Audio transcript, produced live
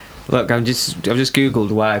Look, I've just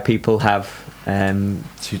googled why people have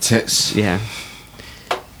two tits. Yeah.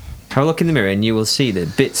 Have a look in the mirror and you will see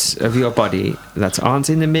that bits of your body that aren't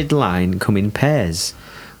in the midline come in pairs.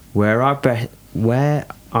 Where are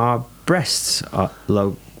breasts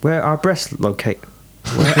located? Where are breasts located?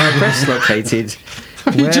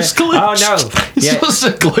 Have you just glitched? Oh no! It's just a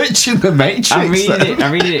glitch in the Matrix.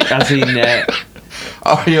 I'm reading it as in.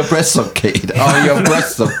 Are your breasts located? Are your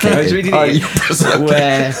breasts located? I was reading Are it. your breasts located?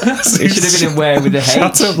 Where it should have been a where with a H.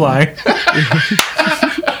 Shut up, line.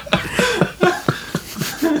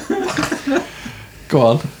 Go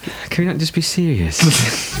on. Can we not just be serious?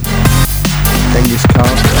 Genghis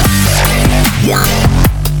Khan.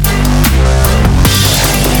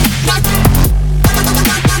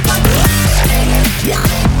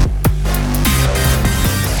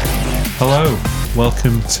 Hello,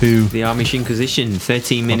 welcome to The Amish Inquisition,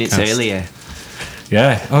 13 minutes Podcast. earlier.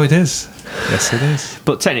 Yeah. Oh, it is. Yes, it is.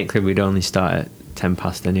 But technically, we'd only start at 10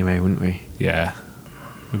 past anyway, wouldn't we? Yeah,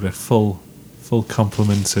 with a full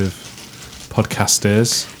complement of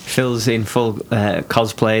podcasters. Phil's in full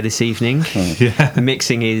cosplay this evening. Yeah,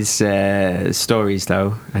 Mixing his stories,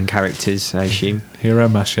 though, and characters, I assume. Hero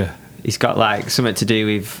Masher. He's got, like, something to do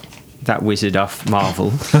with that wizard off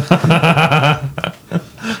Marvel.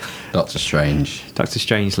 Doctor Strange. Dr.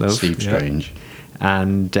 Strangelove. Steve Strange.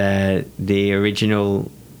 And the original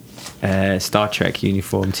Star Trek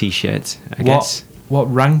uniform T-shirt, I guess. What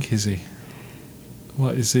rank is he?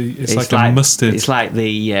 What is he? It's like like a mustard. It's like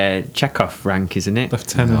the Chekhov rank, isn't it?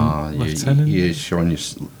 Lieutenant. No, Lieutenant. you're showing your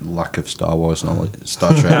lack of Star Wars knowledge.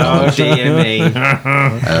 Star Trek Oh knowledge. dear me!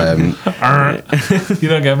 You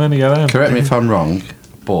don't get many of them. Correct me if I'm wrong,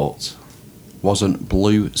 but wasn't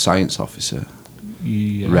blue science officer,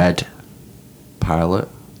 Yeah. red pilot,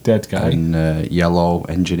 Dead guy. and yellow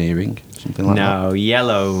engineering, something like that? No,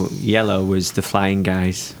 yellow was the flying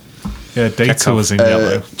guys. Yeah, Data Chekhov. was in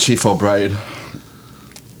yellow. Chief O'Brien.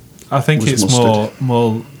 I think was it's mustard.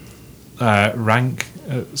 more rank.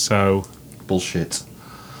 So Bullshit.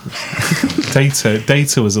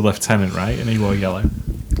 Data was a lieutenant, right? And he wore yellow.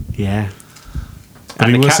 Yeah, But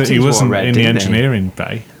And he the wasn't. He captains wore wasn't red, in the didn't they? engineering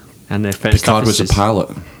bay. and the first Picard was a officers. pilot.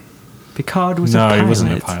 Picard was a No, pilot. he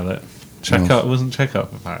wasn't a pilot. Chekhov wasn't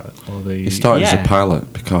Chekhov a pilot, or the He started as Yeah. a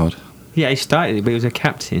pilot, Picard. Yeah, he started, but he was a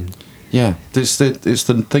captain. Yeah, it's the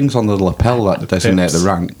things on the lapel that designate pips. the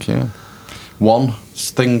rank. Yeah, one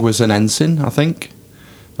thing was an ensign, I think.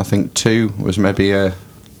 I think 2 was maybe a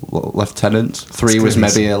lieutenant. 3 was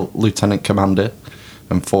maybe a lieutenant commander,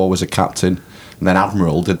 and 4 was a captain. And then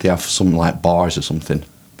admiral. Did they have some like bars or something?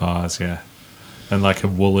 bars, yeah, and like a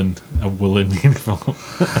woolen uniform.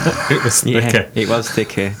 It was thicker. Yeah, it was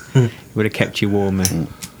thicker. It would have kept you warmer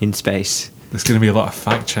in space. There's going to be a lot of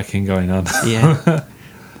fact checking going on. Yeah.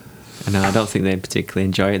 And I don't think they particularly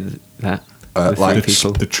enjoyed that. The Like three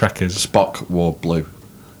people. The trekkers. Spock wore blue.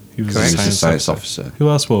 He was Correct. He was a science officer. Who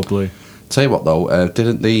else wore blue? Tell you what though,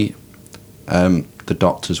 didn't the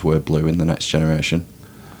doctors wear blue in the Next Generation?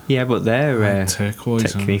 Yeah, but they're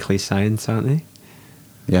Turquoise. technically science, aren't they?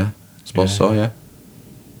 Yeah, I suppose Yeah. so. Yeah.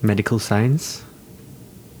 Medical science.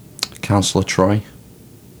 Councillor Troy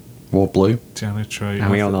wore blue. Diana Troy. And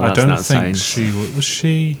we all know I that's don't not think science. she was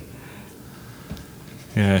she.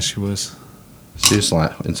 Yeah, she was. She was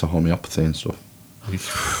like into homeopathy and stuff.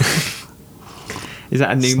 Is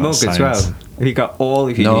that a new It's not mug as science. well? Have you got all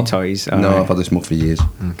of your new toys? Oh, No, right. I've had this mug for years.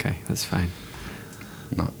 Okay, that's fine.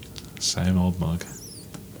 No. Same old mug.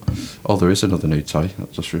 Oh, there is another new toy.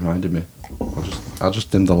 That just reminded me. I'll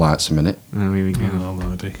just dim the lights a minute. Oh, here we go. Oh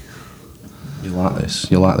lordy. You like this?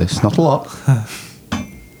 You like this? Not a lot.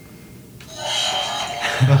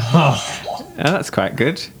 Oh, that's quite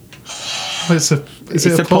good. Is it It's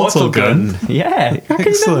a portal gun? Yeah. How can you not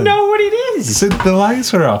Excellent. know what it is? So the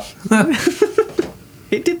lights are off.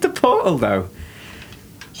 It did the portal, though.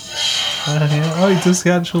 Yeah. Oh, he does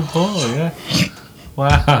the actual portal, yeah.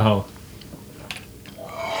 Wow.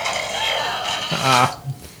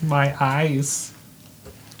 My eyes.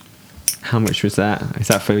 How much was that? Is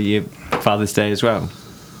that for your Father's Day as well?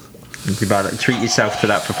 You better treat yourself to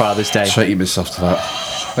that for Father's Day. Treat myself to that.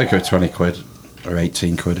 I think it was 20 quid or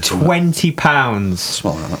 18 quid or something. £20.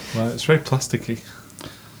 Something like that. Well, it's very plasticky.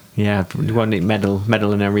 Yeah, you want it metal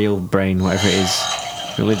in a real brain, whatever it is.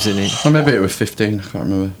 It lives in it. Or maybe it was 15. I can't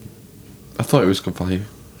remember. I thought it was good value.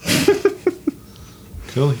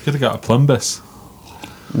 Cool, you could have got a plumbus.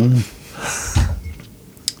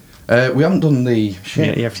 We haven't done the Yeah,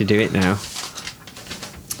 shit. you have to do it now.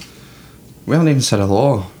 We haven't even said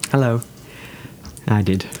hello. Hello. I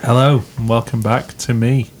did. Hello, and welcome back to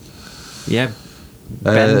me. Yeah.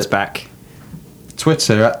 Ben's back.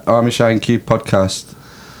 Twitter at Army Shine Cube Podcast.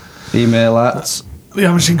 Email at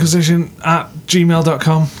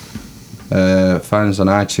theamateurInquisition@gmail.com. find us on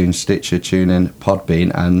iTunes, Stitcher, TuneIn,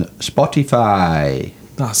 Podbean, and Spotify.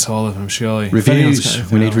 That's all of them, surely. If Reviews. anyone's got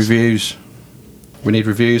anything We need else. reviews. We need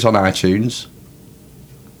reviews on iTunes.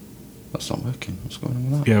 That's not working. What's going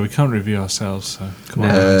on with that? Yeah, we can't review ourselves, so come on.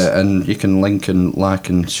 And you can link and like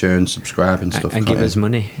and share and subscribe and stuff. And give can't us you?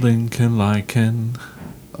 money. Link and like and...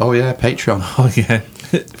 Oh yeah, Patreon. Oh, yeah.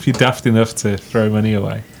 If you're daft enough to throw money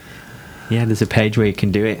away. Yeah, there's a page where you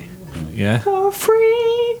can do it. Yeah. For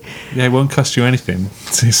free! Yeah, it won't cost you anything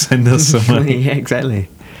to send us some money. Yeah, exactly.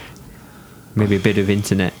 Maybe a bit of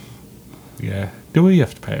internet. Yeah. Do we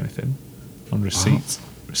have to pay anything? On receipts?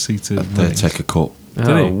 Receipts of They money. take a cut, Did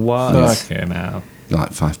Oh, it? what? Okay, now.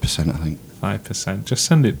 like 5%, I think. 5%. Just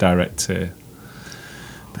send it direct to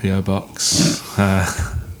PO Box.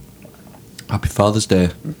 Happy Father's Day.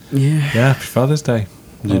 Yeah. Yeah, happy Father's Day.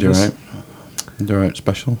 Did you do right? You do right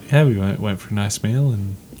special? Yeah, we went for a nice meal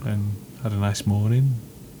and had a nice morning,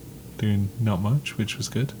 doing not much, which was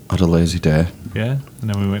good. Had a lazy day. Yeah, and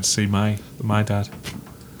then we went to see my dad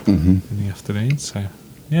Mm-hmm. in the afternoon. So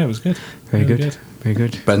yeah, it was good. Very Really good. Very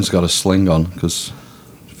good. Ben's got a sling on because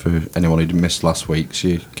for anyone who missed last week,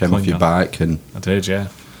 she came off Sling your on. bike and I did, yeah.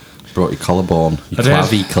 broke your collarbone, your I did.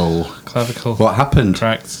 clavicle. Clavicle. What happened?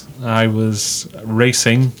 Cracked. I was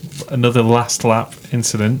racing, another last lap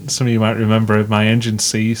incident. Some of you might remember my engine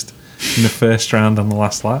seized in the first round on the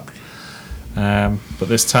last lap. But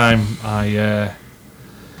this time I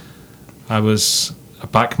was a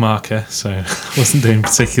back marker, so I wasn't doing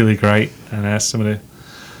particularly great. And some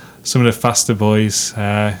of the faster boys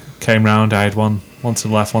came round. I had one to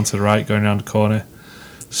the left, one to the right, going around the corner.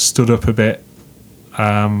 Stood up a bit.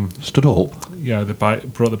 Stood up. Yeah,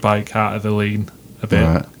 brought the bike out of the lean a bit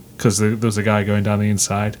Right. because there was a guy going down the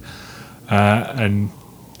inside, and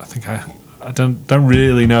I think I don't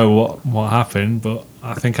really know what happened, but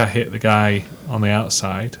I think I hit the guy on the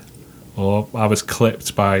outside, or I was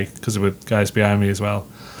clipped because there were guys behind me as well.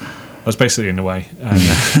 I was basically in the way,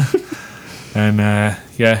 and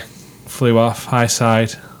yeah, flew off high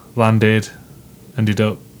side, landed, ended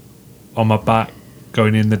up on my back,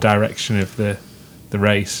 going in the direction of the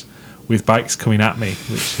race, with bikes coming at me,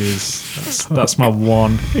 which is that's my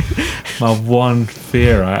one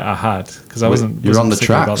fear I had, because I wasn't. You're on the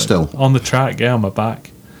particularly track bothered. still? On the track, yeah, on my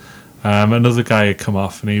back. Another guy had come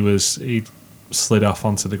off and he slid off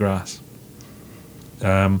onto the grass.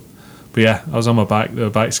 But yeah, I was on my back. There were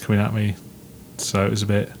bikes coming at me, so it was a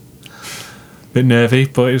bit nervy,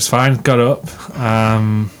 but it was fine. Got up,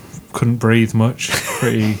 couldn't breathe much.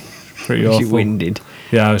 Pretty Was awful. you winded?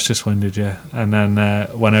 Yeah, I was just winded, yeah. And then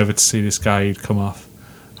went over to see this guy who'd come off,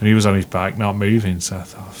 and he was on his bike, not moving, so I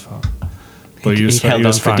thought, fuck. But He held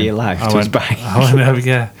was on for fine. dear life I to his went- bike. I went over,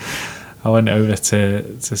 yeah. I went over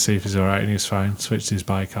to see if he's all right, and he was fine. Switched his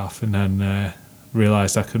bike off, and then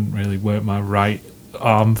realised I couldn't really work my right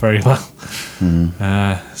arm very well.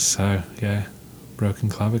 So, yeah, broken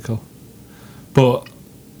clavicle. But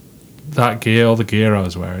that gear, all the gear I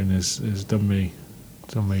was wearing, has done me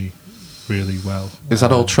really well. Is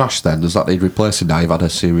that all trash then? Does that need replacing now? You've had a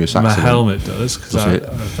serious My accident. helmet does, because Does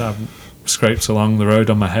it? I scraped along the road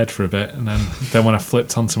on my head for a bit, and then when I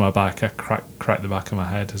flipped onto my bike, I cracked the back of my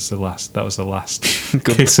head. That was the last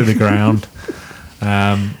kiss of the ground.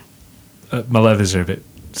 My leathers are a bit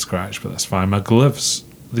scratched, but that's fine. My gloves,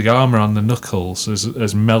 the armour on the knuckles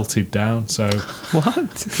has melted down. So What?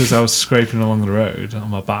 because I was scraping along the road on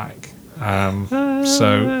my back.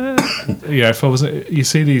 So yeah, if I was, you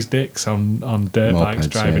see these dicks on dirt bikes Mopeds,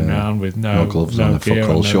 driving yeah. around with no gloves no on, gear,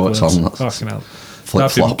 fuck all no shorts gloves. on, that's Fucking hell.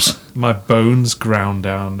 flip-flops. That'd be my bones ground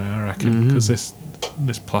down now, I reckon, because this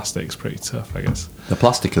plastic's pretty tough, I guess. They're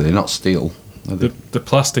plastic, are they? Not steel. Are they? The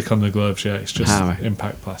plastic on the gloves, yeah, it's just How?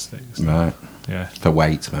 impact plastics. Right. Yeah, For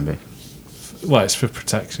weight, maybe. well, it's for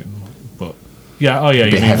protection, but yeah, oh yeah,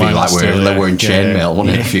 It'd be you mean heavy, why like not steel, they're wearing yeah, chainmail,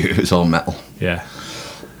 wouldn't yeah, it, if it was all metal? yeah.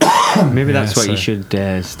 Maybe that's Yeah, what you so-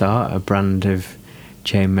 should start, a brand of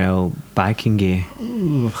chainmail biking gear.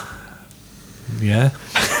 Yeah.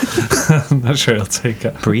 I'm not sure it'll take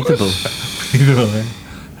it. Breathable.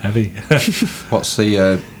 Heavy. What's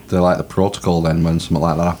the protocol then when something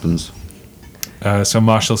like that happens? So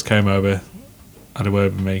marshals came over, had a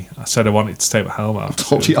word with me. I said I wanted to take my helmet off.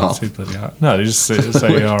 Told you off? Too bloody hard. No, they just say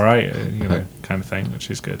you're all right, kind of thing, which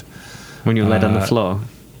is good. When you led on the floor.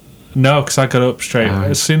 No, because I got up straight. Oh.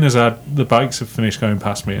 As soon as the bikes had finished going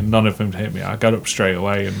past me and none of them hit me, I got up straight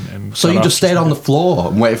away and So got you off. just stayed on the floor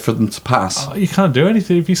and waited for them to pass? Oh, you can't do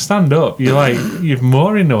anything if you stand up. You're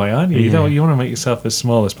more in the way, aren't you? You Yeah. don't. You want to make yourself as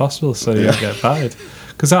small as possible so you don't get battered.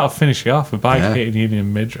 Because that'll finish you off. A bike Yeah. hitting you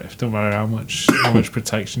in midriff, don't matter how much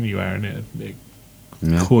protection you wear in it, it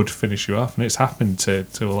Yeah. could finish you off. And it's happened to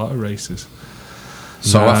a lot of races.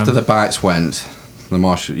 So after the bikes went, the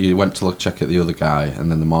marshal, you went to look check at the other guy,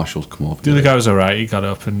 and then the marshals come over. The other guy was all right. He got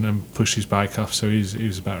up and pushed his bike off, so he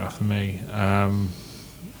was better off than me. And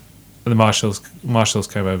the marshals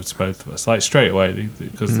came over to both of us, like straight away,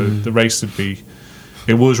 because the race would be.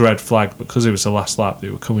 It was red flag, but because it was the last lap, they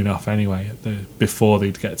were coming off anyway before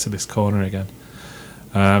they'd get to this corner again.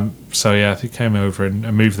 So yeah, they came over and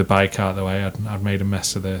moved the bike out of the way. I'd made a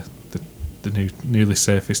mess of the newly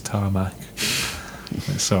surfaced tarmac.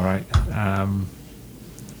 It's all right.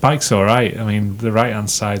 Bike's all right. I mean, the right hand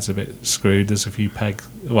side's a bit screwed. There's a few pegs.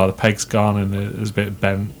 Well, the peg's gone, and there's a bit of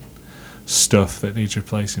bent stuff that needs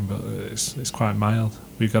replacing, but it's quite mild.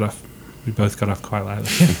 We both got off quite lightly.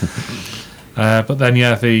 But then,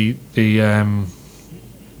 yeah, the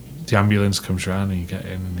ambulance comes round and you get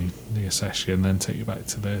in and they assess you and then take you back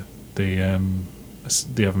to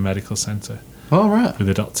the other medical centre. Oh, right. With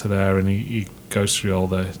the doctor there, and he goes through all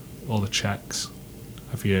the checks.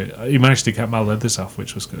 He managed to get my leathers off,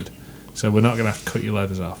 which was good. So we're not going to have to cut your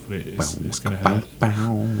leathers off, but it's going to hurt.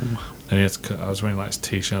 And he had to cut. I was wearing like his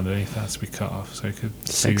t-shirt underneath, that had to be cut off so he could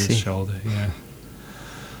see his shoulder. Yeah.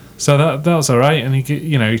 So that was all right, and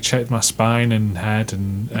he checked my spine and head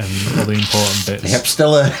and all the important bits. Yep,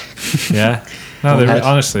 still there. Yeah. No,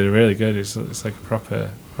 honestly, they're really good. It's like a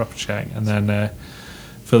proper check, and then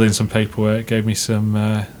filled in some paperwork, gave me some.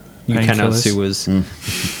 You cannot sue us.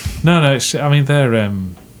 No.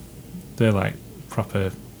 They're like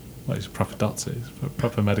proper. Well, it's proper doctors,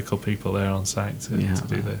 proper medical people there on site to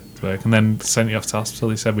do the work, and then sent you off to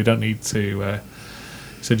hospital. He said we don't need to.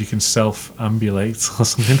 He said you can self-ambulate or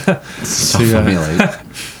something. Self-ambulate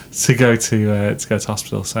to go to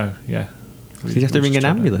hospital. So yeah. Did you have to ring an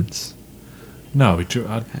ambulance? No, I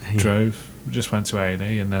drove. We just went to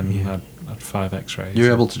A&E and then had 5 X-rays. You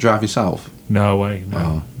were able to drive yourself? No way.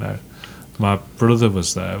 No. My brother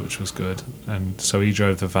was there, which was good, and so he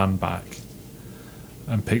drove the van back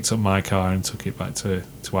and picked up my car and took it back to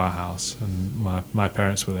our house, and my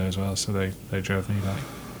parents were there as well, so they drove me back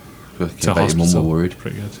to hospital. Your mum were worried.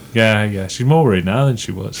 Pretty good. Yeah. She's more worried now than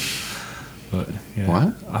she was. But yeah,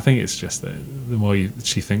 what? I think it's just that the more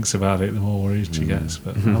she thinks about it, the more worried she gets.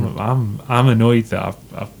 But I'm annoyed that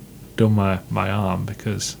I've done my arm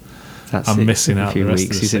because I'm missing out the rest of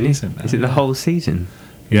the season. Is it the whole season?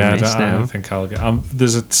 Yeah, I don't think I'll get.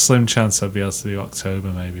 There's a slim chance I'll be able to do October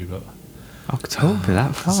maybe, but October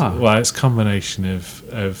that far. Well, it's a combination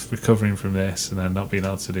of recovering from this and then not being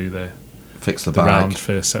able to do the bike round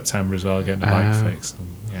for September as well, getting the bike fixed. And,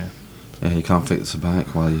 yeah, you can't fix the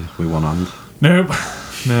bike while you're with one hand. Nope.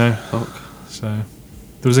 No. Fuck. So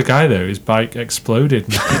there was a guy there whose bike exploded.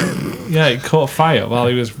 Yeah, it caught fire while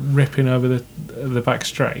he was ripping over the back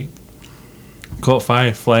straight. Caught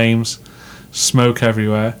fire, flames, smoke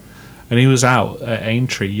everywhere, and he was out at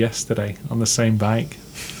Aintree yesterday on the same bike.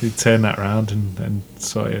 He turned that round and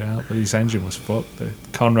sorted it out, but his engine was fucked. The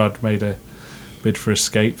Conrad made a bid for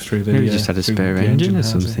escape through the. Maybe just had a spare engine or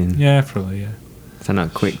something. Yeah, probably. Yeah. They're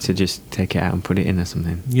not quick to just take it out and put it in or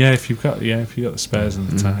something. Yeah, if you've got the spares and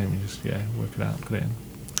the time, you just whip it out and put it in.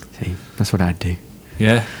 See, that's what I'd do.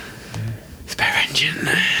 Yeah. Spare engine.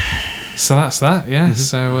 So that's that. Yeah.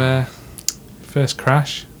 So first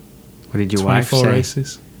crash. What did your wife say? 24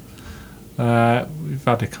 races. We've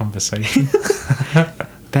had a conversation.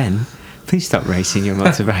 Ben, please stop racing your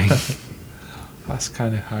motorbike. That's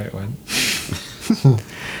kind of how it went.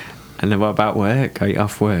 And then what about work? Are you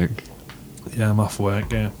off work? Yeah, I'm off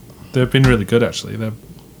work, yeah. They've been really good, actually.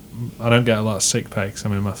 I don't get a lot of sick pay because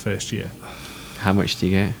I'm in my first year. How much do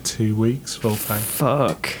you get? 2 weeks full pay.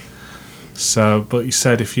 Fuck. So, but you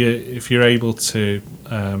said if you're able to,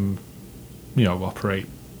 operate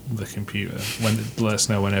the computer, let us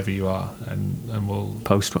know whenever you are, and we'll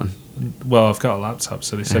post one. Well, I've got a laptop,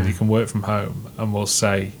 so they said you can work from home, and we'll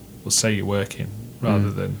say you're working rather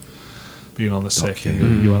than being on the sick,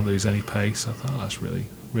 and you won't lose any pay. So I thought that's really,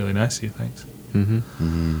 really nice of you. Thanks.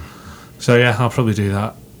 So yeah, I'll probably do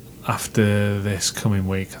that after this coming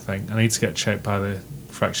week. I think I need to get checked by the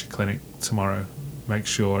fracture clinic tomorrow. Make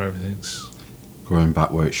sure everything's growing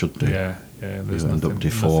back where it should do. Yeah. There's end up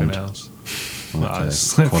deformed. Nothing else. Like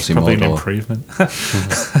it's probably an improvement.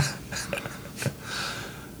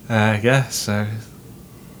 So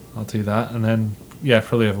I'll do that, and then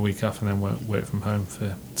probably have a week off, and then work from home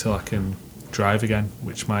till I can drive again,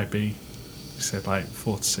 which might be, you said, like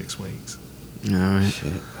 4 to 6 weeks. All right.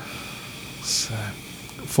 Shit. So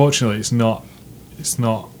fortunately, it's not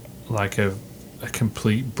like a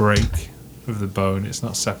complete break the bone. It's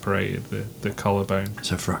not separated, the collarbone.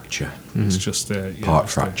 It's a fracture. It's just a Part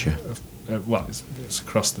fracture. Well, it's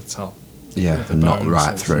across the top. Yeah, of the not bone,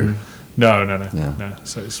 right so through. No. Yeah.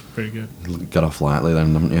 So it's pretty good. Got off lightly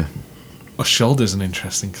then, haven't you? My shoulder's an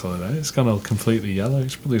interesting colour though. It's gone all completely yellow.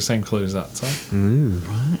 It's probably the same colour as that top.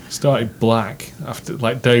 Right. Started black after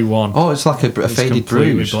like day one. Oh, it's like a It's faded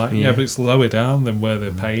completely bruise. black. Yeah. Yeah, but it's lower down than where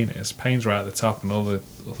the pain is. Pain's right at the top, and all the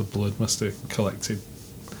blood must have collected.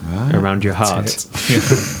 Right. Around your heart. Yeah,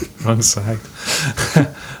 wrong side.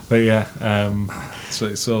 But yeah, so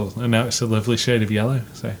it's all, and now it's a lovely shade of yellow.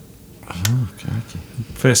 So Oh, okay.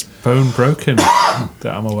 first bone broken that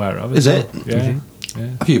I'm aware of. Is it? Yeah. Yeah.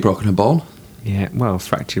 Have you broken a bone? Yeah, well,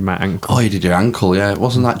 fractured my ankle. Oh, you did your ankle, yeah.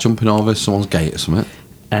 Wasn't that jumping over someone's gate or something?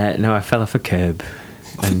 No, I fell off a curb.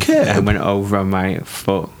 Off a curb? And went over on my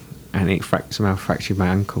foot, and it somehow fractured my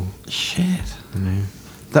ankle. Shit. I know.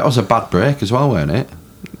 That was a bad break as well, weren't it?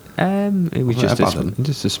 It was Was it just a bad one?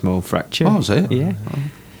 just a small fracture. Oh, was it? Yeah,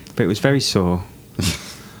 but it was very sore.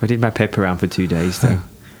 I did my paper round for 2 days though.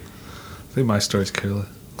 I think my story's cooler.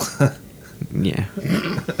 Yeah.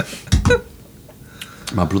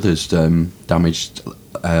 My brother's damaged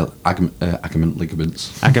ligament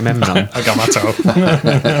ligaments, Agamemnon. I got my toe.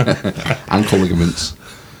 ankle ligaments,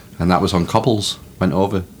 and that was on cobbles. Went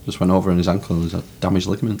over in his ankle and he's damaged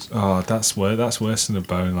ligaments. Oh, that's worse than a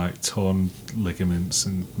bone, like torn ligaments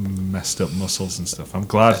and messed up muscles and stuff. I'm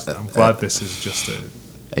glad this is just a.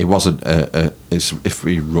 It wasn't. It's if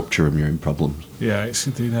we rupture them, you're in problems. Yeah, it's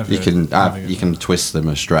never. You can twist them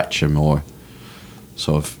or stretch them or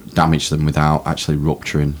sort of damage them without actually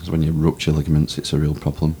rupturing. So when you rupture ligaments, it's a real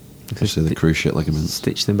problem. Especially the cruciate ligaments.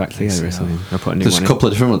 Stitch them back together or something. Or put a new There's one a couple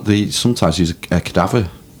of different. They sometimes use a cadaver.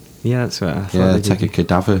 Yeah, that's what I thought. Yeah, they take a did.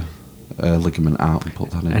 cadaver ligament out and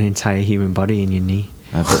put that in. An entire human body in your knee.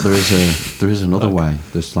 But there is another way.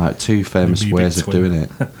 There's like two famous Maybe ways of twin. doing it.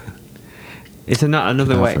 Is there not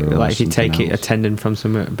another way? Cadaver or Like if you take something a else. tendon from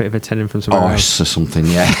somewhere, a bit of a tendon from somewhere else. Arse or something,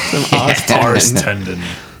 yeah. Taurus tendon.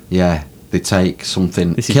 Yeah, they take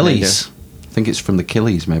something. This is Achilles. I think it's from the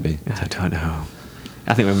Achilles, maybe. I don't know.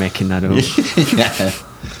 I think we're making that up. Yeah.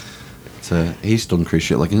 So he's done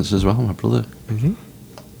cruciate ligaments as well, my brother. Mhm.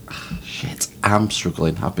 Shit, I'm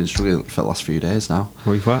struggling. I've been struggling for the last few days now.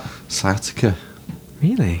 With what? Sciatica.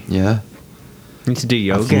 Really? Yeah. You need to do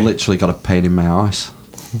I've yoga. literally got a pain in my eyes.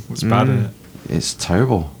 It's bad, isn't it? It's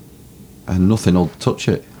terrible. And nothing will touch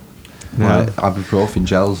it. No. Like, ibuprofen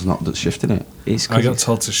gel's not that's shifting it. It's I 'cause got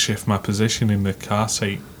told to shift my position in the car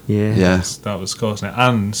seat. yeah. Yeah. That was causing it.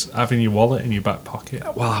 And having your wallet in your back pocket.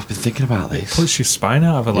 Well, I've been thinking about It this. puts your spine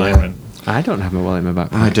out of alignment. I don't have my wallet in my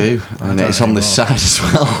back I pocket. do. And don't it's on this anymore. side as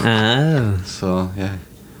well. Oh, So, yeah.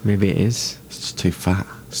 maybe it is. It's just too fat.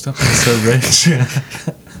 Stop being so rich.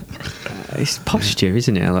 It's posture,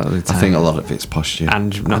 isn't it? A lot of the time. I think a lot of it's posture.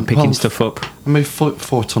 and not picking well, stuff up. I moved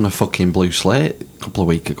 4 ton of fucking blue slate a couple of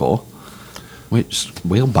weeks ago. Which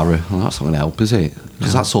wheelbarrow? Well, that's not going to help, is it?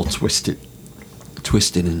 Because that's all twisting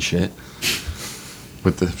and shit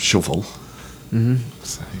with the shovel.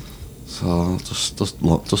 So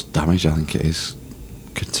just damage. I think it is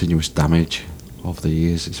tomorrow damage over the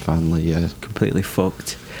years. It's finally Completely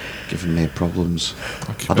fucked. giving me problems.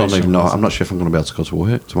 I don't even know. I'm not sure if I'm going to be able to go to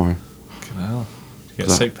work tomorrow. Fucking hell. You get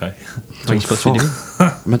That- sick pay. What are you supposed to do?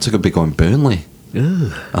 I'm meant to be going Burnley.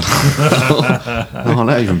 Ugh. No,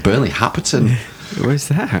 not even Burnley. Happerton. Where's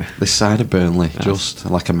that? This side of Burnley, just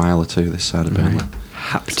like a mile or two this side of Burnley.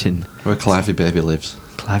 Hapton. Where Clivey baby lives.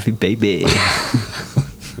 Clivey baby.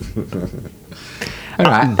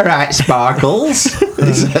 Alright, Sparkles.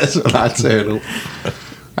 He says when I turn up.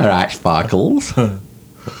 Alright, Sparkles.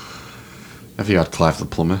 Have you had Clive the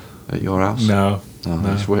plumber at your house? No. No,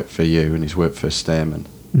 No. he's worked for you and he's worked for Stairman.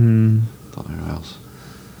 Mm. Don't know who else.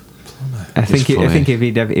 I think It's funny.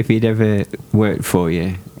 if he'd ever worked for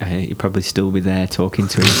you, he'd probably still be there talking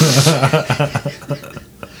to him.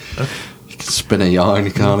 He can spin a yarn,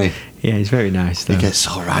 can't he? Yeah, he's very nice though. He gets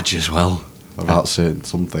so rage as well about some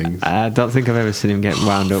things. I don't think I've ever seen him get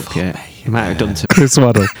wound up yet. He might have done to Chris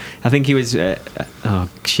Waddle. I think he was. Oh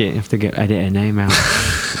shit! I have to edit her name out.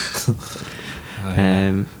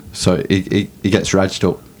 So he gets raged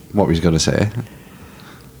up. What was he going to say?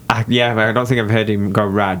 I don't think I've heard him go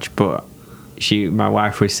rage, but my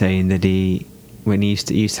wife was saying that when he used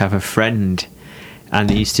to have a friend, and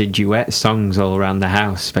they used to duet songs all around the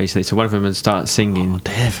house, basically. So one of them would start singing,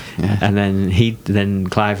 Dave. Yeah. and then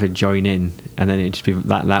Clive would join in, and then it'd just be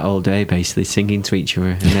that all day, basically singing to each other.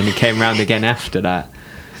 And then he came round again after that,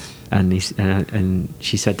 and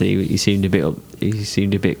she said that he seemed a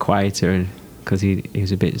bit quieter, because he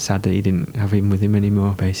was a bit sad that he didn't have him with him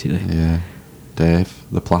anymore, basically. Yeah. Dave,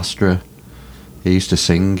 the plasterer. He used to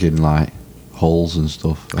sing in like halls and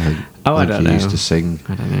stuff. I don't know. He used to sing.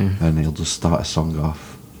 I don't know. And he'll just start a song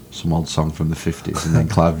off, some old song from the 50s, and then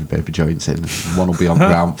Clive Baby joins in. One will be on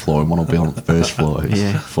ground floor and one will be on the first floor.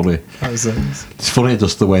 It's funny. It's funny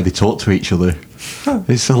just the way they talk to each other.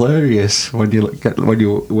 It's hilarious when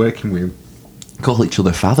you're working with him. Call each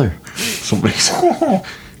other father. Somebody's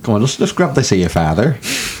come on, just grab this here, father.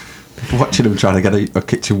 Watching him trying to get a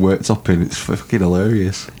kitchen worked up in, it's fucking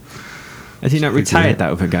hilarious. Has he not retired, that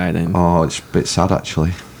other guy, then? Oh, it's a bit sad,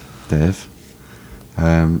 actually, Dave.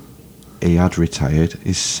 He had retired.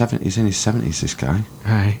 He's in his 70s, this guy.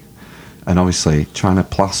 Right. And obviously, trying to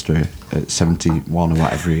plaster at 71 or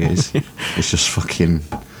whatever he is, it's just fucking...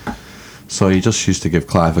 So he just used to give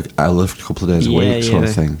Clive a lift a couple of days a week, sort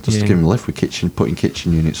of thing. Just to give him a lift with putting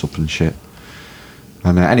kitchen units up and shit.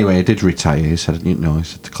 And anyway, he did retire. He said, he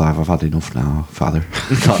said to Clive, I've had enough now, father.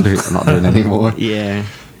 Can't do it, I'm not doing it anymore. Yeah.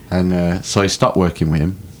 And so he stopped working with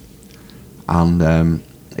him. And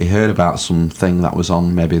he heard about something that was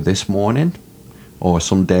on maybe This Morning or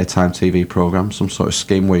some daytime TV programme, some sort of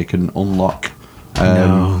scheme where you can unlock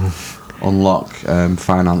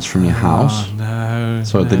finance from your house. Oh, no.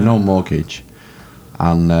 So there's no mortgage.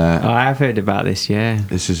 And I've heard about this, yeah.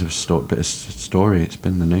 this is a bit of story. It's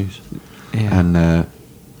been in the news. Yeah. And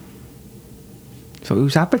So it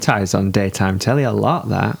was advertised on daytime telly a lot,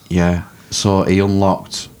 that. yeah, so he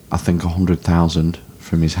unlocked, I think, 100,000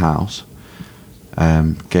 from his house.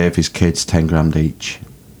 Gave his kids 10 grand each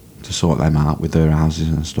to sort them out with their houses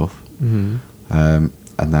and stuff. Mm-hmm.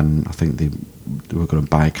 And then I think they were going to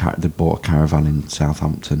buy they bought a caravan in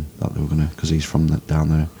Southampton that they were going to, because he's from down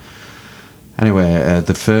there. Anyway,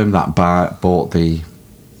 the firm that bought the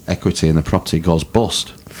equity in the property goes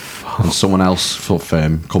bust. And someone else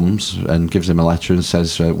firm comes and gives him a letter and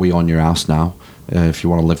says, we own your house now. If you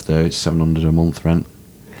want to live there, it's $700 a month rent.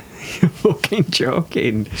 You're fucking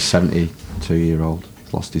joking. 72-year-old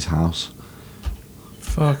lost his house.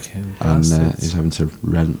 Fucking And bastards. he's having to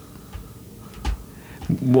rent.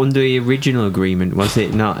 Under the original agreement, was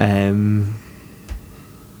it not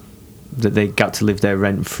that they got to live there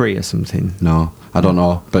rent free or something? No, I don't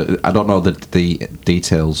know, but I don't know the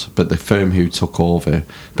details. But the firm who took over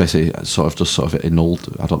basically sort of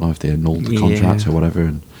annulled. I don't know if they annulled the contract or whatever,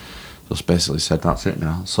 and just basically said that's it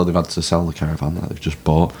now. So they've had to sell the caravan that they've just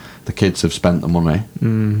bought. The kids have spent the money,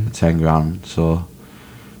 10 grand. So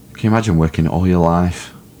can you imagine working all your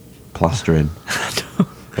life plastering?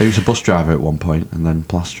 He was a bus driver at one point, and then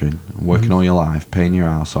plastering, and working all your life, paying your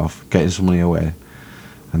house off, getting some money away,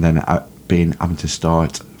 and then having to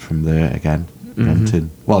start from there again, renting.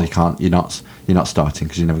 Well, you can't. You're not starting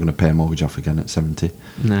because you're never going to pay a mortgage off again at 70.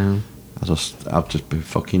 No. I've just been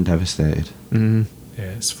fucking devastated. Mm.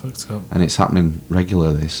 Yeah, it's fucked up. And it's happening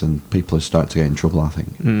regularly. This, and people are starting to get in trouble. I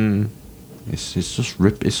think Mm. it's just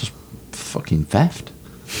It's just fucking theft.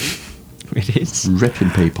 It is. Ripping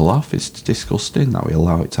people off. It's disgusting that we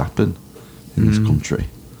allow it to happen in this country.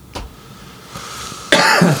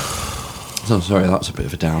 So sorry, that's a bit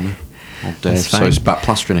of a downer. Oh, Dave. That's So fine. it's back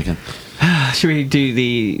plastering again. Should we do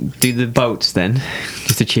the boats then,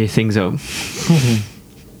 just to cheer things up?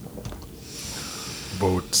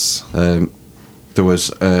 Boats. There was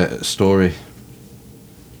a story.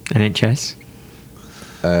 NHS.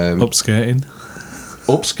 Upskirting.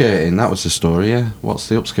 Upskirting, that was the story, yeah. What's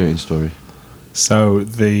the upskirting story? So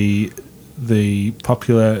the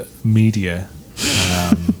popular media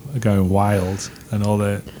are going wild, and all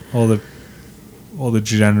the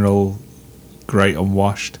general great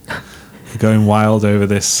unwashed are going wild over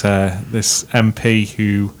this MP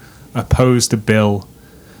who opposed a bill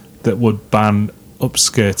that would ban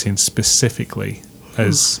upskirting specifically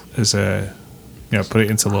as a put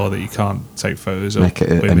it into law that you can't take photos of Make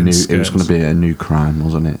it women's it was going to be a new crime,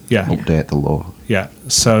 wasn't it? Yeah. Update the law. Yeah,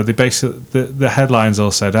 so they basically the headlines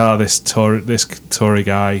all said, this Tory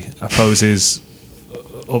guy opposes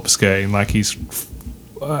upskirting, like he's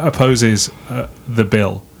opposes the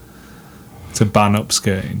bill to ban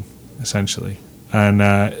upskirting, essentially, and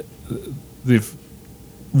they've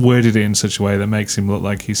worded it in such a way that makes him look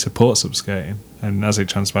like he supports upskirting, and as it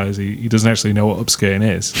transpires, he doesn't actually know what upskirting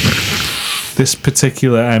is. This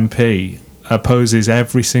particular MP opposes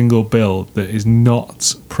every single bill that is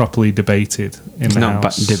not properly debated in It's the not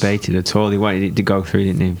House. debated at all. They wanted it to go through,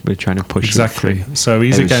 didn't they? We're trying to push Exactly. it through. So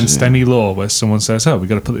he's It was, against any law where someone says, we've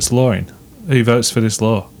got to put this law in. Who votes for this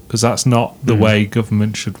law? Because that's not the way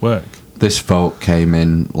government should work. This vote came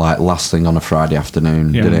in like last thing on a Friday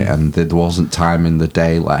afternoon, Yeah. did it? And there wasn't time in the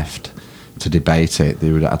day left to debate it.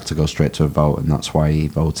 They would have had to go straight to a vote, and that's why he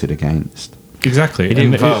voted against. Exactly. He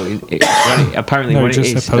didn't And vote. Apparently, No, what he it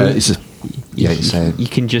just is. opposed- It's Yeah, you're saying you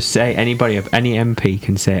can just say any MP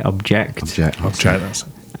can say object. Object, that's it.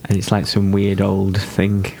 And it's like some weird old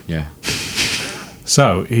thing. Yeah.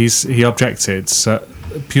 So he objected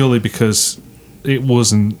purely because it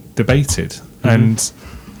wasn't debated. And,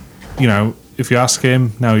 if you ask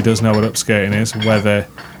him, now he does know what upskirting is, whether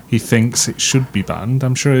he thinks it should be banned,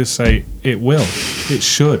 I'm sure he'll say it will, it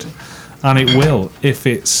should. And it will if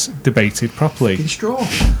it's debated properly. Straw.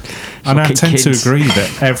 And I tend to kids. agree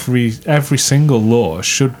that every single law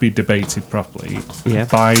should be debated properly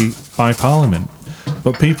by Parliament.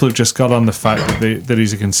 But people have just got on the fact that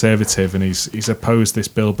he's a Conservative and he's opposed this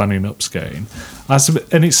bill banning upskirting.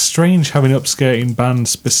 And it's strange having upskirting banned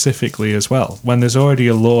specifically as well, when there's already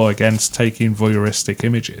a law against taking voyeuristic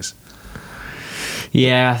images.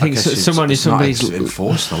 Yeah, I think somebody's not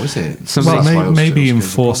enforced though, is it? Well, maybe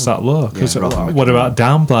enforce that law. Because what about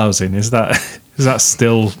down blousing? Is that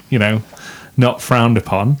still not frowned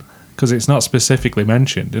upon? Because it's not specifically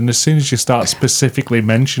mentioned, and as soon as you start specifically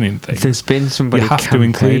mentioning things, there's been somebody you have to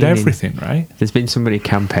include everything, right? There's been somebody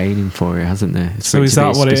campaigning for it, hasn't there? So is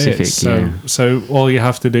that what it is? So all you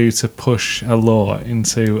have to do to push a law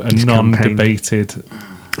into a non-debated.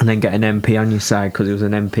 And then get an MP on your side because it was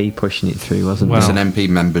an MP pushing it through, wasn't It it? was an MP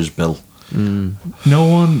member's bill.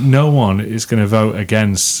 No one is going to vote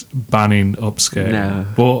against banning upskirting. No.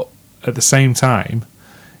 But at the same time,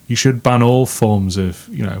 you should ban all forms of,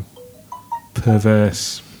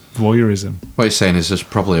 perverse voyeurism. What you're saying is there's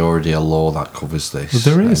probably already a law that covers this. Well,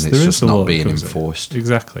 there is. And it's just a law not that being covers it. enforced.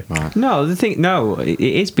 Exactly. Right. No, it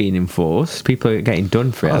is being enforced. People are getting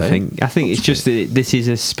done for it. Are I they? think it's just that this is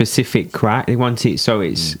a specific crime. They want it so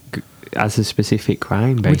it's as a specific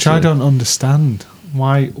crime, basically. Which I don't understand.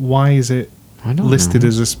 Why is it I don't listed know.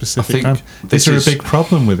 as a specific I crime? think Is there a this big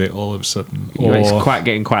problem with it all of a sudden? You know, it's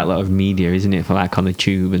getting quite a lot of media, isn't it, for like on the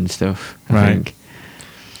tube and stuff.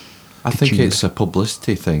 I think it's a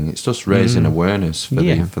publicity thing. It's just raising awareness for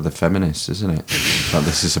the feminists, isn't it? That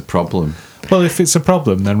this is a problem. Well, if it's a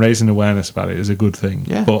problem, then raising awareness about it is a good thing.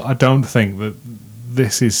 Yeah. But I don't think that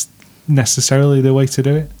this is necessarily the way to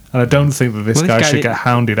do it. And I don't think that this guy should get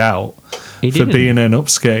hounded out for being an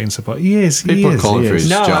upskirting support. He is. People call him for his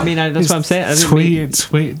No, job. I mean that's what I'm saying. I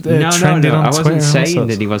Tweet. no. I wasn't saying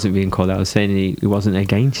that he wasn't being called out. I was saying he wasn't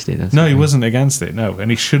against it. That's No, he wasn't against it. No,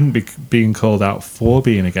 and he shouldn't be being called out for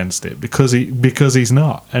being against it because he's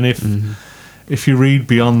not. And if you read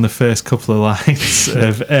beyond the first couple of lines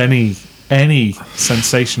of any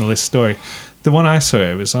sensationalist story, the one I saw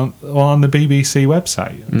it was on the BBC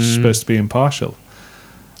website. It was supposed to be impartial.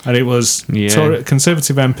 And it was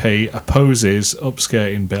Conservative MP opposes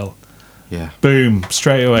upskirting bill. Yeah. Boom,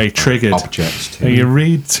 straight away, triggered. Objects to And you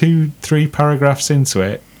read 2-3 paragraphs into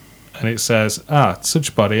it, and it says,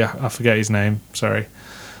 such body, I forget his name, sorry,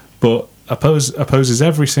 but opposes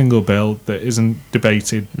every single bill that isn't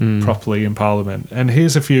debated properly in Parliament. And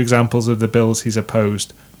here's a few examples of the bills he's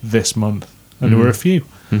opposed this month. And there were a few.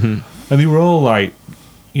 And they were all like,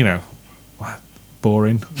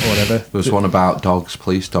 boring or whatever. There was one about dogs,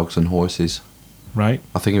 police dogs and horses. Right.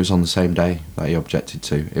 I think it was on the same day that he objected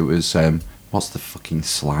to. It was, what's the fucking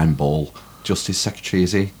slime ball? Justice Secretary,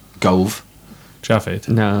 is he? Gove. Javid.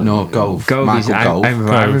 No, Gove. Gove Michael is Gove.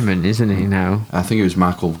 environment, isn't he now? I think it was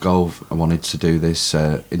Michael Gove. I wanted to do this,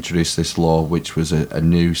 introduce this law, which was a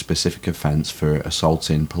new specific offence for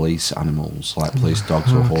assaulting police animals, like police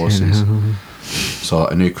dogs or horses. So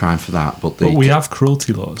a new crime for that. But we have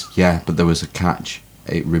cruelty laws. Yeah, but there was a catch.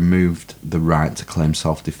 It removed the right to claim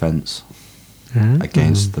self-defence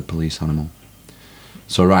against the police animal.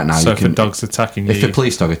 So right now, so if a dog's attacking you, if the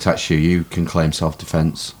police dog attacks you, you can claim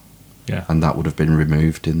self-defence. Yeah, and that would have been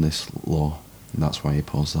removed in this law, and that's why he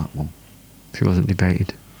opposed that one. It wasn't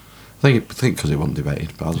debated. I think because it wasn't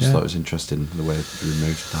debated, but I just thought it was interesting the way he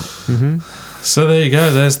removed that. So there you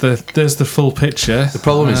go. There's the full picture. The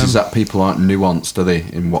problem is that people aren't nuanced, are they,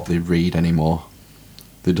 in what they read anymore?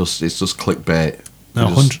 It's just clickbait. No,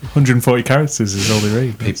 140 characters is all they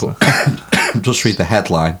read. People just read the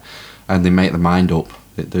headline, and they make their mind up.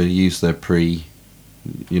 They use their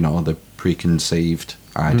preconceived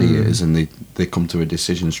ideas, and they come to a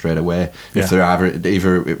decision straight away. If they're either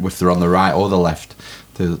if they're on the right or the left,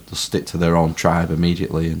 they'll stick to their own tribe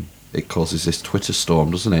immediately, and it causes this Twitter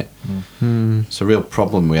storm, doesn't it? It's a real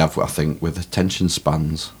problem we have, I think, with attention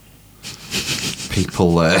spans.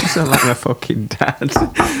 People sound like my fucking dad.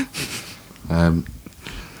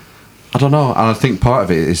 I don't know, and I think part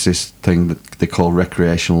of it is this thing that they call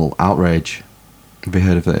recreational outrage. Have you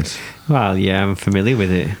heard of this? Well, yeah, I'm familiar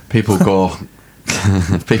with it. People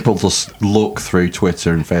people just look through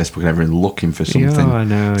Twitter and Facebook and everything looking for something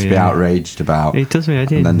to be outraged about. It does me, I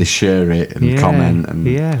did. And then they share it and comment. And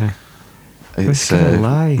It's kinda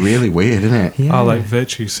life. really weird, isn't it? Yeah. Oh, like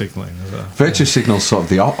virtue signalling. Is that? Virtue signal's sort of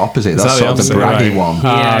the opposite. Is That's that the sort of the opposite, braggy right? one.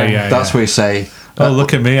 Ah, yeah, That's yeah. where you say. Oh,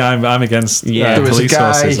 look at me! I'm against Yeah. There was a police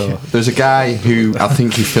guy. horses. Or... There's a guy who I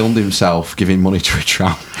think he filmed himself giving money to a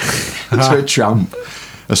tramp, to a tramp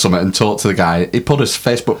or something, and talked to the guy. He put a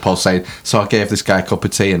Facebook post saying, "So I gave this guy a cup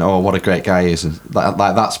of tea, and oh, what a great guy he is." And like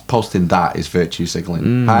that's posting that is virtue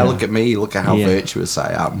signaling. Hi, look at me. Look at how virtuous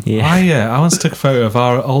I am. Yeah. I once took a photo of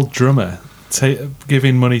our old drummer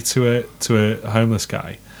giving money to a homeless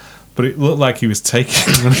guy, but it looked like he was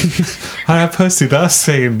taking money. I posted that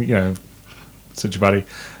saying, you know, such a baddie,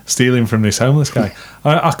 stealing from this homeless guy.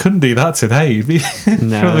 I couldn't do that today. He'd be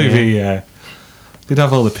he'd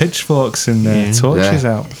have all the pitchforks and torches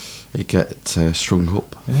out. You get strung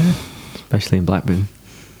up. Yeah. Especially in Blackburn.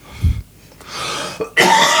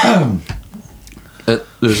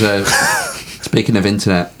 There's a speaking of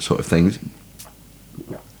internet sort of things.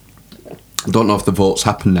 I don't know if the votes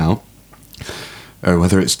happen now, or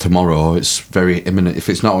whether it's tomorrow. It's very imminent. If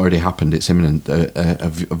it's not already happened, it's imminent. A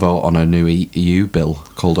vote on a new EU bill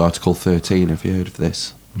called Article 13. Have you heard of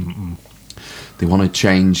this? Mm-mm. They want to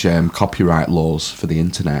change copyright laws for the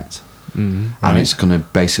internet, and it's going to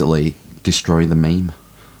basically destroy the meme.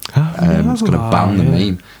 It's going to ban the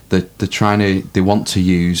meme. They're trying to. They want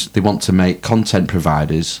to make content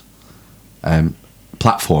providers,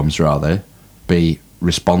 platforms rather, be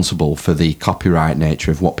responsible for the copyright nature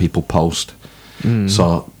of what people post.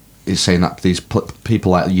 So it's saying that these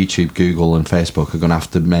people like YouTube, Google, and Facebook are going to have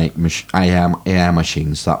to make AI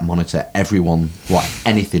machines that monitor anyone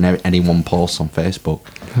posts on Facebook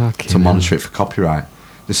to monitor it for copyright.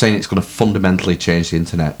 They're saying it's going to fundamentally change the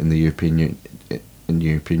internet in the European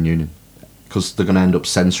Union because they're going to end up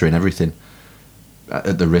censoring everything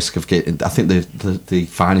at the risk of getting. I think the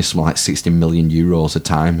fine is something like 60 million euros a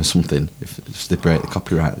time or something if they break the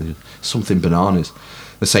copyright. Something bananas.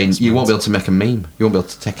 They're saying you won't be able to make a meme. You won't be able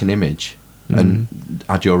to take an image and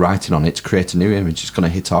add your writing on it to create a new image. It's going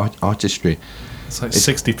to hit artistry. It's like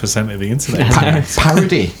 60% of the internet.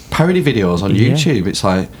 Parody videos on YouTube. It's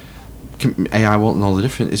like AI won't know the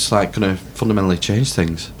difference. It's like going to fundamentally change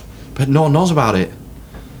things, but no one knows about it.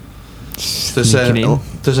 There's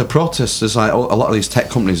a protest. There's like a lot of these tech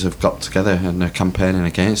companies have got together and they're campaigning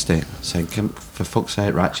against it, saying, "For fuck's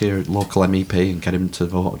sake, write to your local MEP and get him to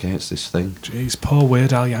vote against this thing." Jeez, poor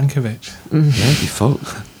Weird Al Yankovic. Yeah, you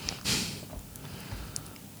fucked.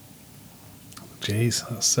 Jeez,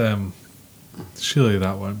 that's surely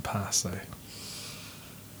that won't pass though.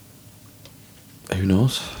 Who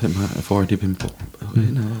knows? It might have already been put. I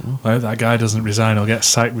don't know. I hope that guy doesn't resign or get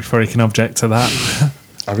sacked before he can object to that.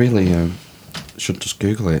 I really should just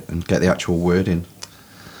Google it and get the actual wording.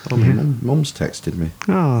 Oh, my mum's texted me.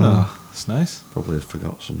 Oh. That's nice. Probably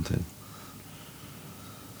forgot something.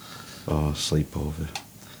 Oh, sleepover.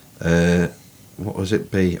 What was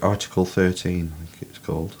it? Article 13, I think it's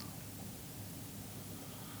called.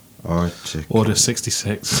 Order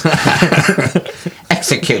 66.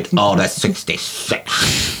 Execute Order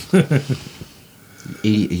 66.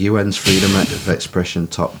 UN's freedom of expression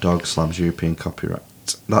top dog slams European copyright.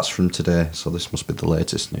 That's from today, so this must be the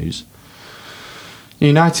latest news.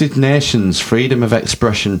 United Nations freedom of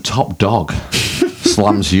expression top dog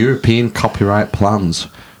slams European copyright plans.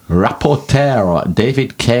 Rapporteur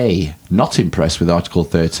David Kay not impressed with Article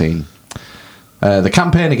 13. The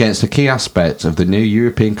campaign against a key aspect of the new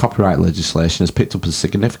European copyright legislation has picked up a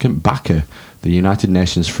significant backer, the United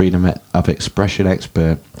Nations freedom of expression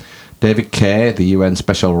expert. David Kay, the UN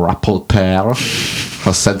Special Rapporteur,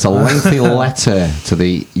 has sent a lengthy letter to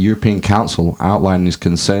the European Council outlining his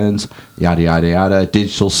concerns, yada yada yada.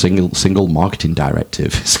 Digital Single Marketing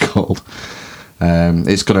Directive, it's called.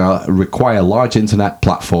 It's going to require large internet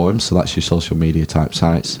platforms, so that's your social media type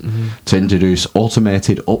sites, to introduce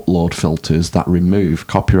automated upload filters that remove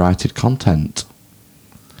copyrighted content.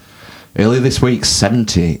 Earlier this week,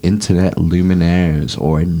 70 internet luminaires,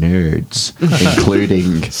 or nerds,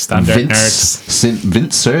 including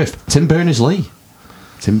Vince Cerf, Tim Berners-Lee,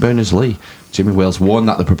 Jimmy Wales, warned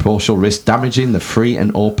that the proposal risks damaging the free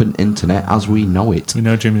and open internet as we know it. We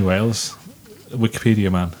know Jimmy Wales,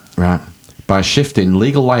 Wikipedia man. Right. By shifting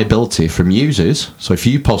legal liability from users, so if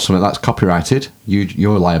you post something that's copyrighted,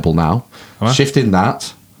 you're liable now. Shifting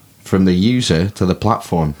that from the user to the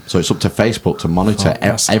platform. So it's up to Facebook to monitor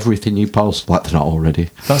everything you post, like they're not already.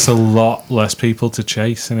 That's a lot less people to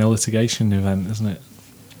chase in a litigation event, isn't it?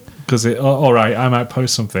 Because, all right, I might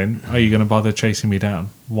post something. Are you going to bother chasing me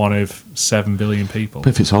down? One of 7 billion people.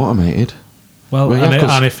 But if it's automated, Well,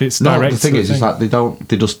 yeah, and if it's no, direct, the thing is like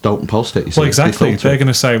they just don't post it. You see. Well, exactly. They filter They're it. going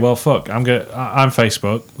to say, "Well, fuck, I'm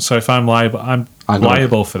Facebook, so if I'm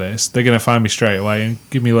liable for this, they're going to find me straight away and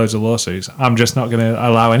give me loads of lawsuits. I'm just not going to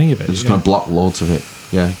allow any of it. They're just going to block loads of it.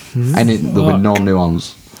 Yeah, and there'll be no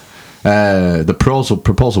nuance. The proposal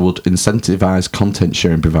would incentivise content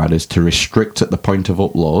sharing providers to restrict at the point of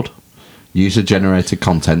upload user-generated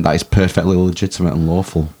content that is perfectly legitimate and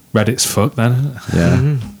lawful. Reddit's fucked then, isn't it?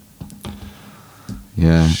 Yeah.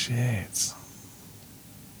 Yeah. Shit.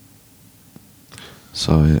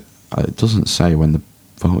 So it doesn't say when the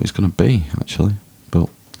vote is going to be, actually, but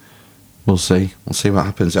we'll see. We'll see what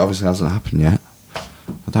happens. It obviously hasn't happened yet,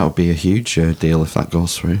 but that would be a huge deal if that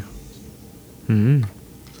goes through.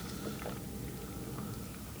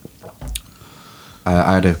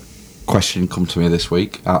 I had a question come to me this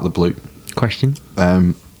week out of the blue. Question?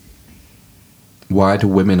 Why do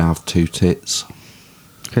women have two tits?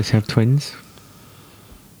 Because they have twins.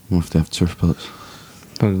 What if they have triplets?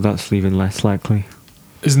 But that's even less likely.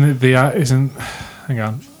 Isn't it hang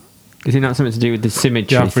on. Is it not something to do with the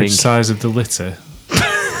symmetry The average thing? size of the litter?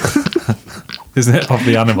 Isn't it, of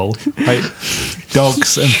the animal? Like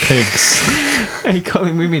dogs and pigs. Are you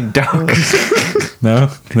calling women dogs? No.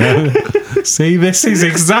 See, this is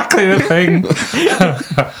exactly the thing.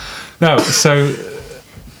 No, so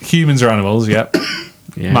humans are animals, yep.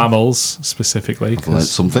 Yeah. Mammals, specifically. I've learnt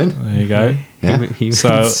something. There you go. Yeah. Humans.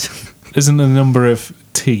 So, isn't the number of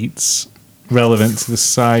teats relevant to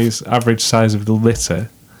the average size of the litter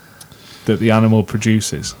that the animal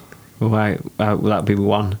produces? Why will that be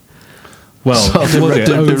one? Well, So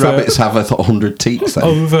do rabbits have 100 teats then?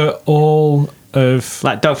 over all of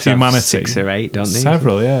Like dogs humanity, have 6 or 8, don't they?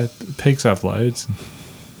 Several, yeah. Pigs have loads.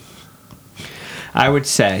 I would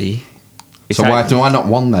say. So why not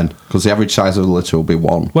one then? Because the average size of the litter will be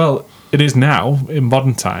one. Well, it is now in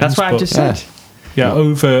modern times. That's what I but- just said. Yeah,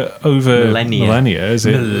 over millennia. Is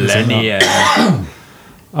it? Millennia. I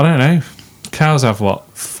don't know. Cows have what,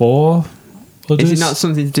 4 udders? Is it not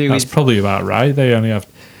something to do That's with? probably about right. They only have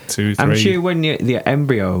 2, 3. I'm sure when the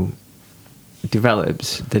embryo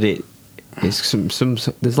develops, that it's some.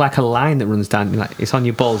 There's like a line that runs down. Like it's on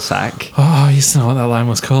your ball sack, Oh, I used to know what that line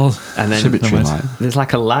was called. and then Symmetry line. there's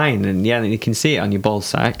like a line, and you can see it on your ball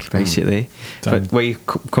sack basically. Damn. But where you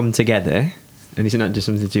come together, and is it not just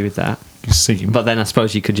something to do with that? You see. But then I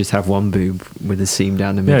suppose you could just have one boob with a seam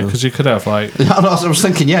down the Yeah, middle. because you could have like. I was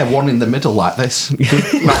thinking, one in the middle like this.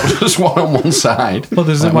 Not just one on one side. Well,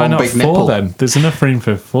 there's Like why one not big 4 nipple. then? There's enough room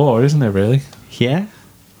for 4, isn't there? Really? Yeah,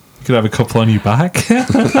 You could have a couple on your back. I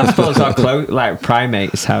suppose our like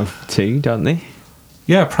primates have 2, don't they?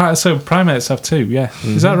 Yeah, so primates have 2. Yeah,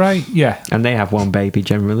 is that right? Yeah, And they have one baby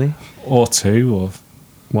generally. or 2 or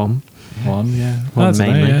One. 1. Yeah, One I don't know,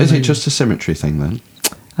 mainly. yeah. Is it just a symmetry thing then?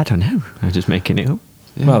 I don't know. I'm just making it up.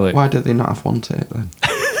 Yeah. Well, Why do they not have one tit then?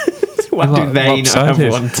 Why do Lo- they not have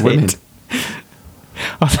lopsided. one tit? Women.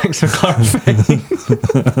 Oh, thanks for clarifying.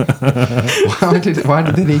 Why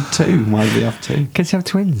do they need 2? Why do they have 2? Kids have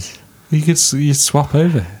twins. You swap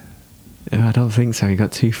over. Oh, I don't think so. You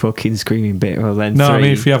got 2 fucking screaming bit, or then No, 3. I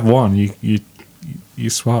mean if you have one, you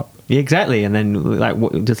swap. Yeah, exactly, and then like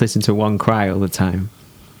just listen to one cry all the time.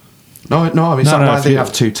 No, it's No, not no, why if they you-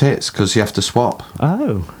 have 2 tits, because you have to swap.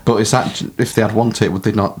 Oh, But is that if they had one tit, would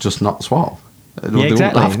they not just not swap? yeah, They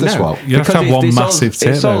exactly. wouldn't have to No. swap. You have to Because have one it's all- massive tit,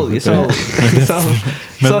 It's all, though, it's all, it's all,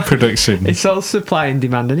 Milk production. It's all supply and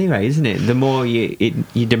demand anyway, isn't it? The more you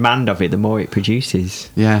demand of it, the more it produces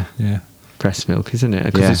Yeah. Yeah. breast milk, isn't it?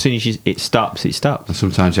 Because Yeah. as soon as it stops, it stops. And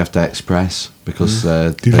sometimes you have to express because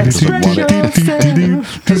the baby doesn't want it.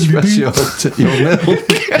 Express your milk.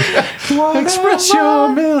 Express your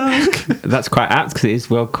milk. That's quite apt because it is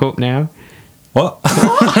World Cup now. What?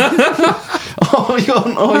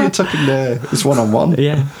 You're talking it's 1-on-1.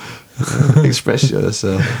 Yeah. Express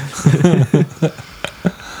yourself.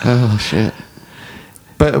 Oh shit!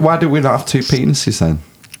 But why do we not have 2 penises then?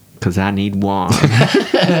 Because I need one.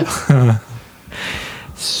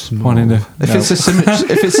 One in the. If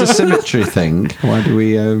it's a symmetry thing, why do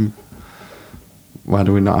we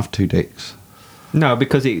not have 2 dicks? No,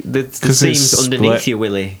 because the 'Cause it's seam's underneath split. your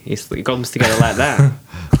willy. It comes together like that.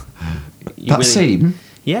 Your That willy- seam?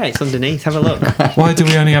 Yeah, it's underneath. Have a look. Why do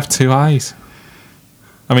we only have 2 eyes?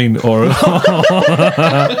 I mean, or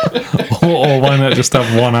why not just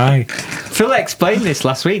have 1 eye? Phil explained this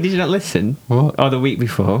last week. Did you not listen? What? Or the week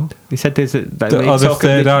before? He said there's a. They The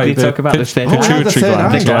third eye. They talk about the third eye. the pituitary third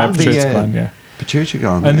gland. eye Yeah, gland, pituitary the, gland, yeah. Pituitary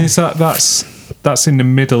gland. And yeah. is that's in the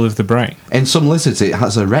middle of the brain. In some lizards, it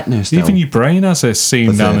has a retina still. Even your brain has a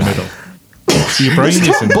seam down the middle. Your brain It's is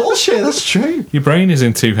not in bullshit. That's true. your brain is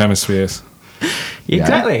in 2 hemispheres.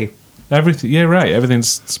 Exactly. Everything. Yeah, right. Everything's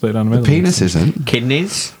split down the The middle. penis isn't.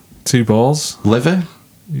 Kidneys. 2 balls. Liver.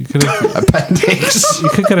 You could Appendix. you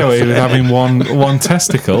could get away with having one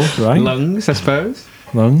testicle, right? Lungs, I suppose.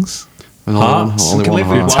 Lungs. And Hearts. only You can, one live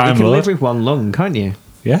with, heart. Time you can Lord. live with one lung, can't you?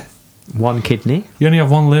 Yeah. One kidney. You only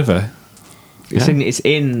have one liver. It's Yeah. in. It's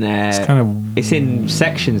in. kind of- It's in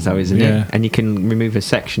sections, though, isn't Yeah. it? And you can remove a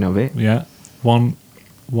section of it. Yeah. One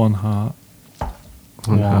heart.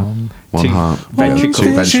 One heart. One Two heart. ventricles.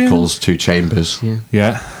 2 ventricles, 2 chambers. Yeah.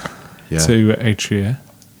 Yeah. Yeah. 2 atria.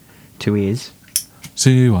 2 ears.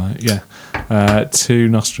 2 yeah. 2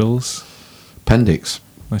 nostrils. Appendix.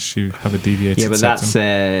 Unless you have a deviated Yeah, but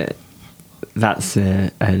septum. that's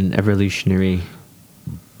an evolutionary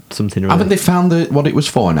something. Or Haven't other. they found what it was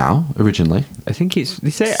for now, originally? I think it's. They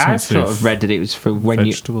say Something I've sort of read that it was for when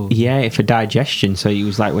vegetables. you. Yeah, for digestion. So it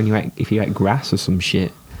was like when if you ate grass or some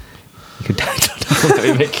shit, you could. I don't know why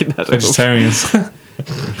I'm making that up. Vegetarians.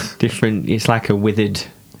 Different. It's like a withered.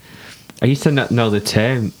 I used to not know the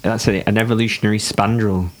term. That's an evolutionary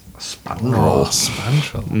spandrel. Spandrel.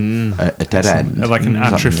 Spandrel. A dead end. Like an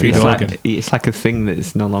atrophied It's organ. it's like a thing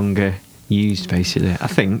that's no longer used. Basically, I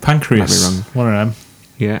think. Might Pancreas. be wrong. One of them.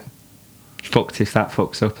 Yeah. Fucked if that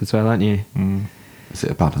fucks up as well, aren't you? Is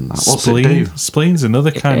it bad on that? What's Spleen. it do? Spleen's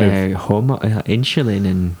another kind of Insulin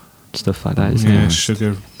and stuff like that, isn't yeah, it?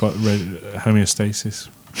 sugar, but homeostasis.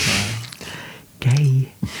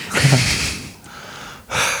 Gay.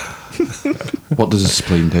 What does a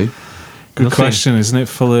spleen do? Good Nothing. question, isn't it?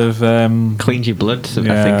 Full of Cleans your blood, I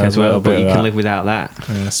Yeah, think, as a little well, but bit you of can that. live without that.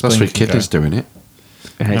 That's with kidneys doing it.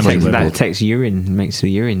 That takes urine, makes the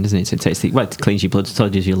urine, doesn't it? So it takes it cleans your blood,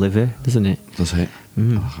 storage your liver, doesn't it? Does it? I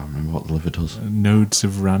can't remember what the liver does. Nodes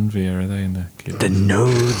of Ranvier, are they in the kidney? The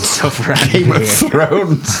nodes of Game of Ranvier.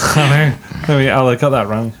 Thrones. I know. I got that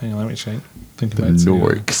wrong. Hang on, let me check. Think The about it.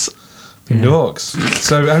 Norks. The Norks.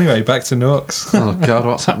 So anyway, back to Norks. Oh God,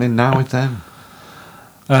 what's happening now with them?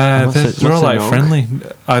 They're What's all a like Nork? friendly.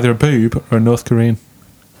 Either a boob or a North Korean.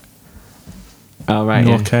 Oh, right.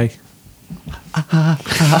 North K.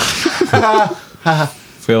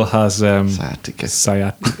 Phil has Sciatica.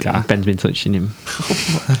 sciatica. Ben's been touching him.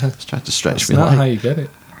 Just trying to stretch That's me not leg. how you get it.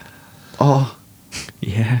 Oh.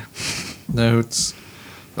 Yeah. Nodes.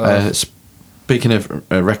 Speaking of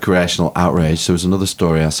recreational outrage, there was another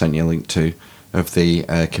story I sent you a link to of the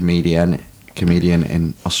comedian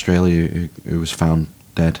in Australia who was found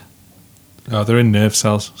dead. Oh, they're in nerve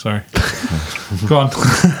cells. Sorry. Go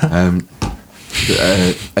on.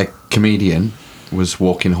 A comedian was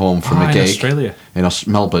walking home from a in gig Australia. in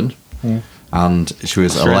Melbourne, and she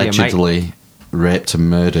was Australia, allegedly raped and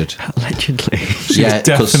murdered. Allegedly. She Yeah, was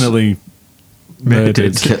definitely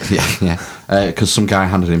murdered. Because some guy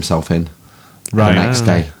handed himself in Right. the next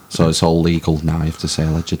day, so it's all legal now. You have to say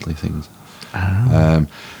allegedly things.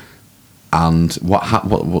 And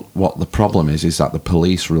what the problem is that the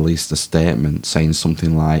police released a statement saying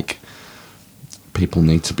something like, people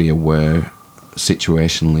need to be aware,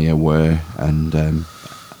 situationally aware, and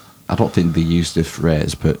I don't think they used the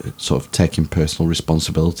phrase, but sort of taking personal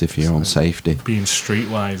responsibility for your own safety. Being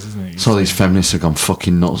streetwise, isn't it? So these feminists have gone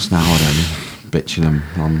fucking nuts now, bitching them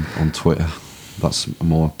on Twitter. That's a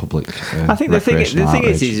more public. I think the thing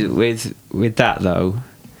is with that though,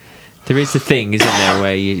 there is a thing, isn't there,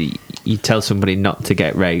 where you tell somebody not to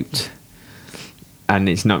get raped, and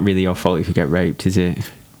it's not really your fault if you get raped, is it?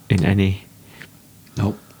 In any.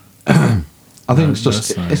 Nope. I think it's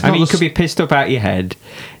just. It's I not mean, you just- could be pissed up out your head,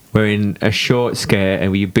 wearing a short skirt and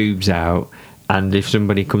with your boobs out, and if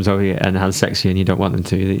somebody comes over you and has sex with you and you don't want them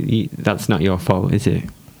to, that's not your fault, is it?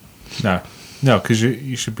 No, because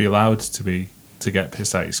you should be allowed to get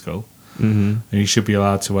pissed out your skull, Mm-hmm. and you should be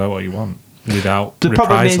allowed to wear what you want without The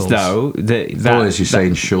problem is, reprisals. though, that Well, as you're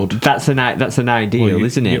saying, should. That's an ideal,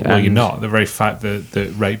 isn't it? Well, you're And not. The very fact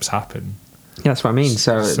that rapes happen that's what I mean.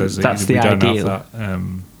 So says that that's we the don't ideal. have that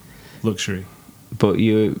luxury. But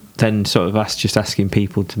you then sort of asking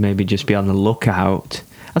people to maybe just be on the lookout.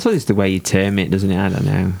 I suppose it's the way you term it, doesn't it? I don't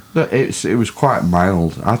know. It was quite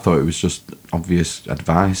mild. I thought it was just obvious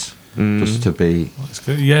advice, just to be. It's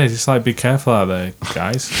good. Yeah, it's like be careful out there,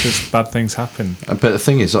 guys, because bad things happen. But the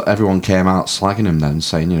thing is, everyone came out slagging him then,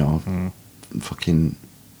 saying, fucking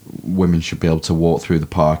women should be able to walk through the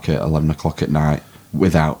park at 11 o'clock at night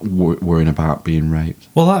without worrying about being raped.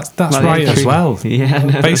 Well, that's Well, right yeah, as true. well. Yeah,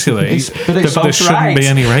 no. Basically, They're there shouldn't be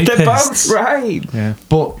any rapists. They're both right. Yeah.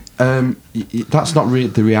 But that's not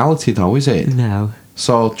the reality, though, is it? No,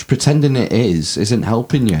 So pretending it isn't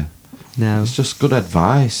helping you. no. It's just good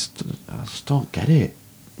advice. I just don't get it.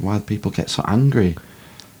 Why people get so angry.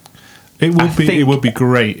 It would be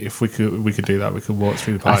great if we could do that. We could walk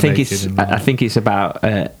through the park naked. I think it's about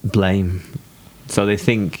blame. So they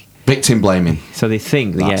think victim blaming. So they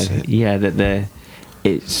think, that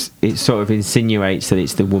it sort of insinuates that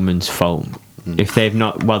it's the woman's fault. If they've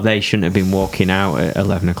not, well, they shouldn't have been walking out at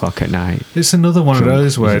 11 o'clock at night. It's another one of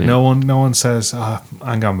those where no one says,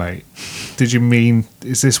 hang on, mate, did you mean,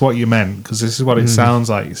 is this what you meant? Because this is what it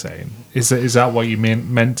sounds like you're saying. Is that what you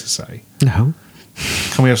meant to say? No.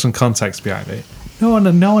 Can we have some context behind it? No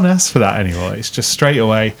one asks for that anymore. It's just straight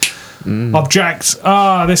away, object,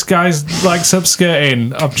 this guy's likes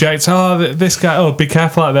upskirting. Object, this guy, be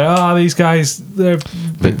careful out there. These guys, they're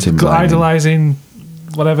idolising,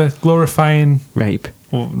 whatever, glorifying rape.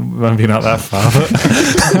 Well, maybe not that far,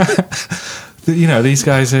 but these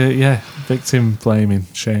guys are victim blaming,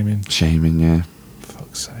 shaming. Yeah.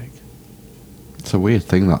 Fuck's sake. It's a weird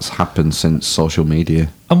thing that's happened since social media.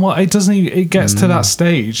 And what it doesn't, it gets to that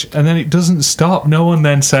stage, and then it doesn't stop. No one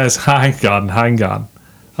then says, "Hang on,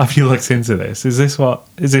 have you looked into this? Is this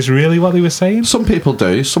really what they were saying?" Some people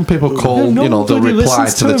do. Some people call, they'll reply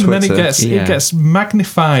to the Twitter. And then it gets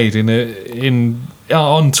magnified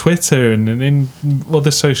on Twitter and in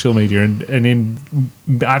other social media and in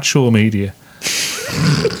actual media.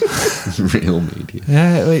 Real media.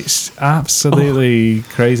 Yeah, it's absolutely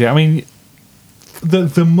crazy. I mean,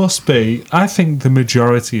 there must be, I think the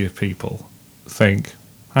majority of people think,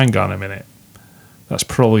 hang on a minute, that's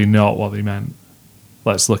probably not what they meant.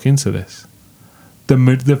 Let's look into this. The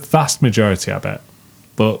vast majority, I bet.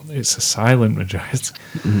 But it's a silent majority.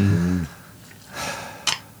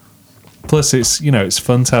 Plus, it's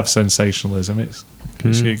fun to have sensationalism. It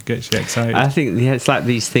gets you excited. I think it's like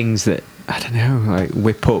these things that I don't know, like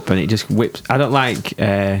whip up, and it just whips. I don't like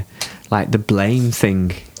the blame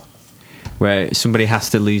thing, where somebody has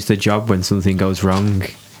to lose their job when something goes wrong.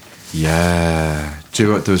 Yeah, do you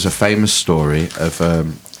know what? There was a famous story of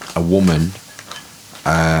a woman.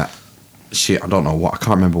 I don't know what, I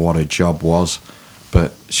can't remember what her job was,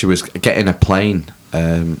 but she was getting a plane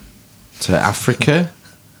to Africa.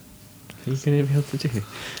 Are you going to be able to do it?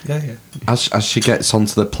 Yeah. As she gets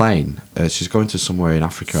onto the plane, she's going to somewhere in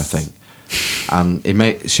Africa, I think,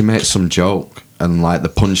 and she made some joke, and like the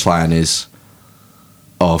punchline is,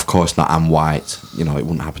 "Oh, of course not. I'm white. It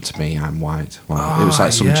wouldn't happen to me. I'm white." Well, it was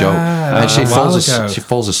like some joke, and she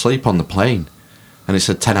falls asleep on the plane. And it's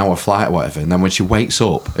a 10-hour flight or whatever. And then when she wakes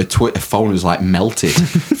up, her phone is like melted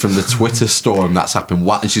from the Twitter storm that's happened.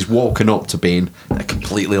 And she's woken up to being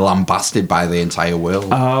completely lambasted by the entire world.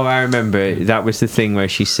 Oh, I remember. That was the thing where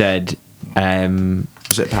she said...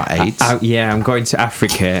 was it about AIDS? I'm going to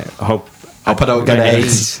Africa. Hope I don't get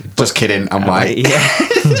AIDS. Just kidding, I'm white.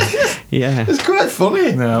 Yeah. It's quite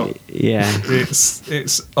funny. No. Yeah.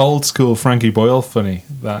 It's old school Frankie Boyle funny.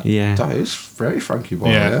 That is very Frankie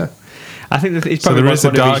Boyle, yeah. I think that it's probably so there is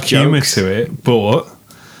a dark humour to it, but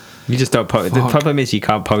you just don't post. The problem is you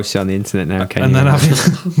can't post it on the internet now, can you? And then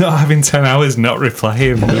not having 10 hours not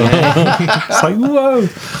replying. It's like, whoa.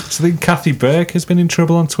 So I think Kathy Burke has been in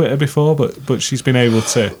trouble on Twitter before, but she's been able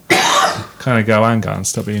to kind of go, hang on,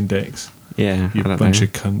 stop being dicks. Yeah, you bunch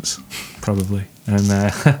of cunts, probably,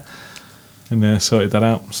 and sorted that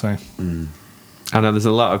out. So. I know there's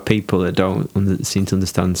a lot of people that don't seem to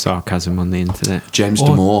understand sarcasm on the internet. James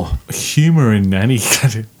Damore. Humour in any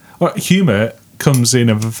kind of... Well, humour comes in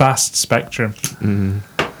a vast spectrum. And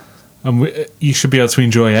you should be able to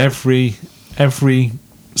enjoy every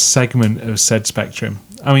segment of said spectrum.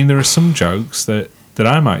 I mean, there are some jokes that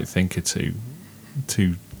I might think are too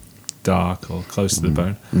dark or close to the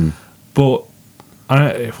bone. But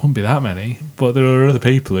it wouldn't be that many. But there are other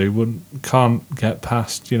people who can't get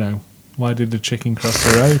past, why did the chicken cross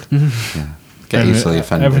the road? Get easily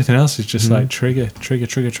offended. Everything else is just like trigger.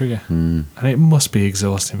 And it must be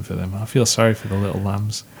exhausting for them. I feel sorry for the little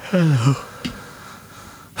lambs.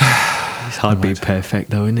 It's hard being perfect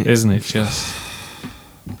though, isn't it? Isn't it just?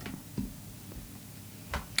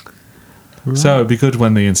 Right. So it'd be good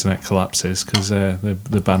when the internet collapses because they're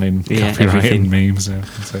banning copyright and memes. So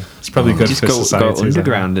it's probably good for society. Go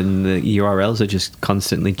underground and the URLs are just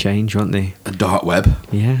constantly change, won't they? A dark web.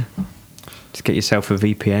 Yeah. Just get yourself a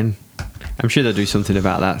VPN. I'm sure they'll do something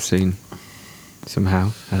about that soon.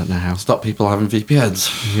 Somehow. I don't know how. Stop people having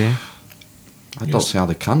VPNs. Yeah. I don't see how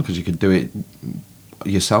they can, because you could do it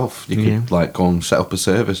yourself. You could go and set up a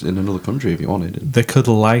service in another country if you wanted. They could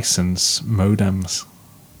license modems.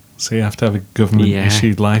 So you have to have a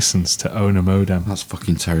government-issued license to own a modem. That's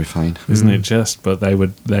fucking terrifying. Isn't it just? But they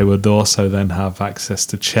would also then have access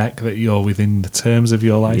to check that you're within the terms of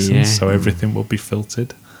your license, so everything will be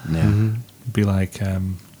filtered. Yeah. It'd be like...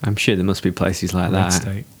 I'm sure there must be places like that.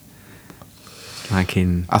 State. Like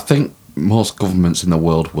in... I think most governments in the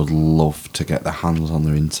world would love to get their hands on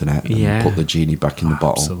their internet and put the genie back in the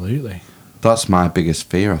bottle. Absolutely. That's my biggest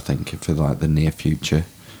fear, I think, for like the near future,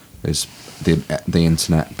 is the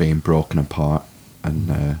internet being broken apart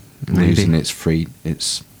and losing its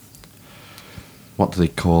what do they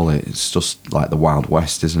call it? It's just like the Wild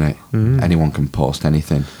West, isn't it? Anyone can post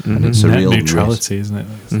anything, and it's a Net real neutrality, risk. isn't it?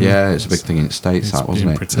 Yeah, it's a big thing in the States, that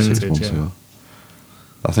wasn't it? Protected, 6 months ago.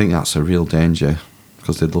 I think that's a real danger,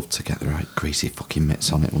 because they'd love to get the right greasy fucking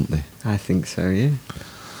mitts on it, wouldn't they? I think so, yeah.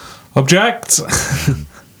 Object!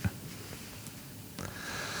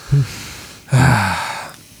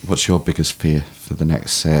 What's your biggest fear for the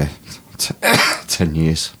next 10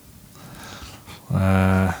 years?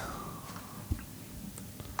 I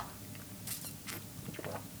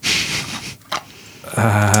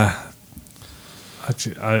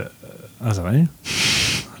don't know.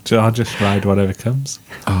 I'll just ride whatever comes.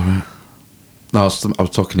 All right. No, I was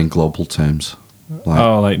talking in global terms.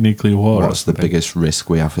 Like nuclear war. What's the biggest risk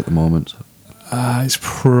we have at the moment? It's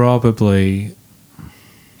probably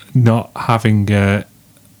not having a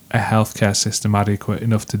healthcare system adequate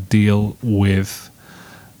enough to deal with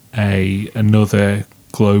another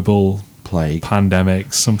global Plague.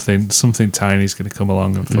 pandemic. Something tiny is going to come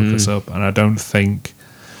along and fuck us up, and I don't think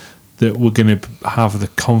that we're going to have the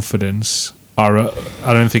confidence. I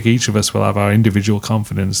don't think each of us will have our individual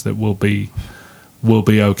confidence that we'll be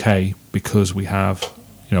okay because we have,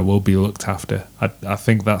 we'll be looked after. I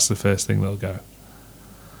think that's the first thing that'll go.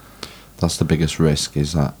 That's the biggest risk,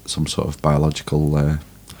 is that some sort of biological,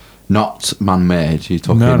 not man-made, you're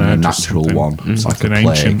talking a natural one. It's like a plague.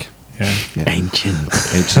 Ancient. Yeah.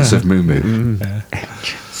 Ancients of Moo Moo. Yeah.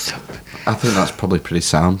 I think that's probably pretty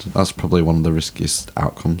sound. That's probably one of the riskiest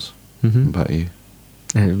outcomes. What about you?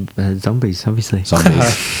 Zombies, obviously.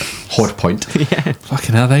 Zombies. Hard point. Yeah.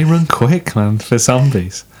 Fucking hell, they run quick, man, for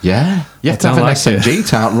zombies. Yeah. You have to have an SMG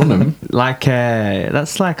to outrun them.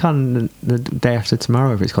 That's like on the day after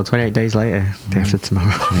tomorrow, if it's called 28 Days Later. Day after tomorrow.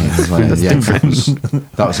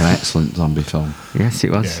 That was an excellent zombie film. Yes, it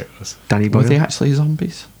was. Yeah, it was. Danny Boyle. Were they actually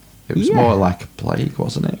zombies? It was more like a plague,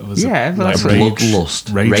 wasn't it? It was Yeah, but that's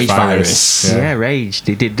Bloodlust. Rage virus. Yeah, Rage.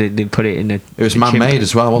 They put it in a... It was man-made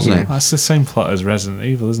as well, wasn't it? That's the same plot as Resident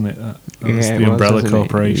Evil, isn't it? That was Yeah, the it was, Umbrella wasn't it?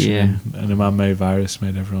 Corporation, Yeah. and a man-made virus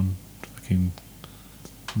made everyone fucking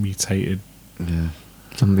mutated. Yeah.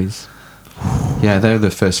 Zombies. Yeah, they were the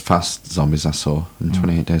first fast zombies I saw, and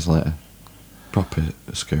 28 Days Later. Proper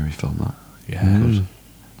scary film, that. Yeah.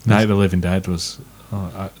 Night of the Living Dead was...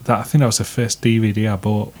 I think that was the first DVD I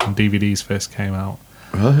bought when DVDs first came out.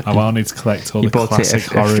 Really? I wanted to collect all You the bought classic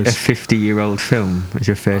a horrors. 50-year-old film as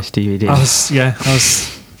your first DVD. I was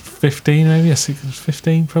 15 maybe,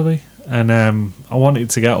 15 probably, and I wanted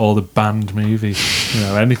to get all the banned movies,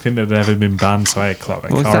 anything that had ever been banned. So I had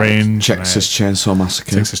Clockwork Orange, Texas Chainsaw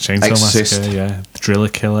Massacre. Massacre, yeah, Driller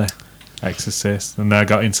Killer, Exorcist, and then I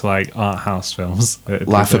got into like art house films.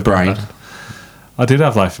 Life of Brian. I did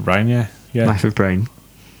have Life of Brian, yeah. Life of Brain.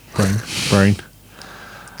 Brain.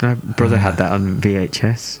 My brother had that on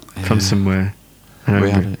VHS from somewhere. And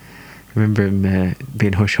I remember him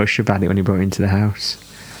being hush-hush about it when he brought it into the house.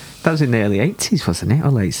 That was in the early 80s, wasn't it? Or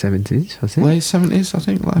late 70s, was it? Late 70s, I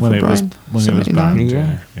think, Life When of it Brian. was banned,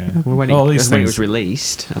 Yeah. yeah. Well, when it was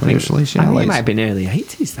released, I think it might have been early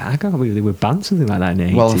 80s. I can't believe they were banned something like that in the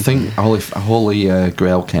 80s. Well, I think Holy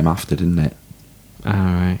Grail came after, didn't it? All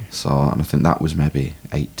right. So, and I think that was maybe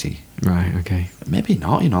 80. Right, okay. Maybe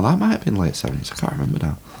not, that might have been late 70s. I can't remember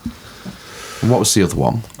now. And what was the other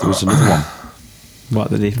one? There was another one. What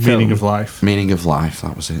did they film? Meaning of Life. Meaning of Life,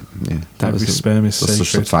 that was it. Yeah. That was sperm is That's just a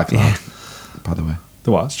sacred. fact, Yeah. that, by the way.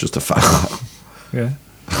 The what? It's just a fact, that. Yeah.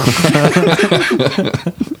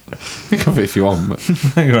 Think of it if you want.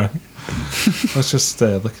 But Anyway, I was just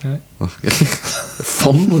looking at it.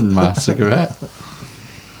 Fondling my cigarette.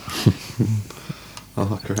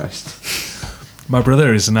 Oh, Christ. My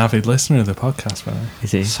brother is an avid listener of the podcast, by the way.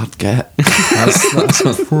 Is he? Sad get.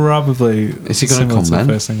 That's probably Is he gonna similar come to then?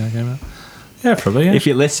 The first thing I came out. Yeah, probably. Yeah. If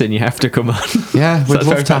you listen, you have to come on. Yeah, we'd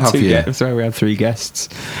love to have you. That's why we have 3 guests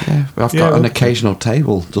Yeah, I've got an occasional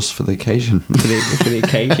table just for the occasion. for the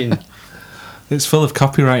occasion. It's full of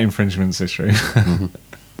copyright infringements, it's true.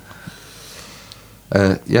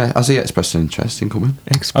 Yeah, has he expressed an interest in coming?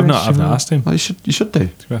 I've not asked him. Well, you should do.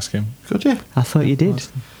 To ask him. Could you? I thought you did.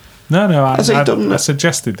 No, Has he done I it?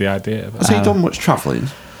 suggested the idea. But Has he done much travelling?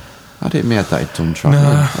 I didn't mean that he'd done travelling.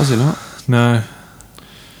 No. Has he not? No.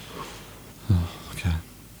 Okay.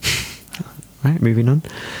 Right, moving on.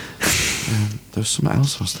 There was something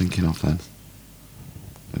else I was thinking of then.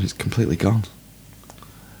 And it's completely gone.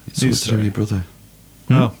 It's something to do with your brother.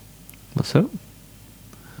 Oh. What's up?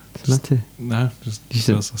 Doesn't matter. No, just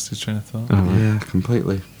lost his train of thought. Oh, right. Yeah,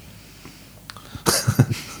 completely.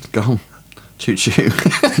 Go on. Choo choo.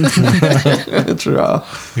 Are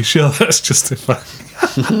you sure that's justified?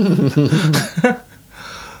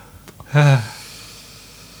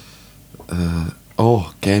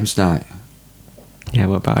 Games night. Yeah,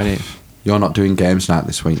 what about it? You're not doing games night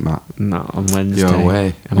this week, Matt. Not on Wednesday. You're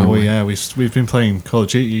away. Oh yeah, we've been playing Call of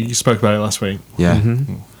Duty. You spoke about it last week. Yeah.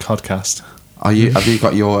 Codcast. Have you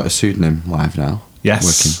got your pseudonym live now?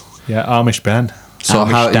 Yes. Working. Yeah, Amish Ben. So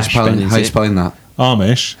how are you Amish spelling that?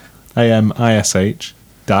 Amish, AMISH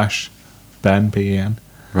dash Ben BEN.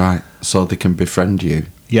 Right. So they can befriend you.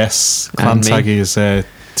 Yes. Clan And me. tag is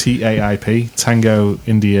TAIP, Tango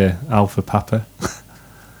India Alpha Papa.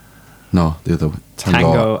 No, the other one.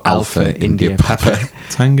 Tango Alpha India Papa.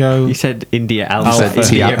 Tango. You said India Alpha Alpha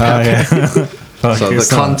said India TAIP. Papa. yeah. So the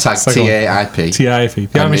clan tag TAIP.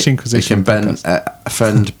 TAIP. The Amish Inquisition. You can podcast.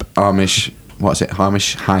 friend Amish. What's it?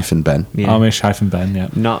 Amish-Ben. Yeah. Amish-Ben, yeah.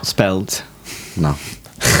 Not spelt. No.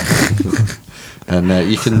 And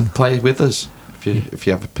you can play with us if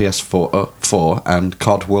you have a PS4 and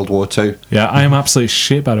COD World War 2. Yeah, I am absolutely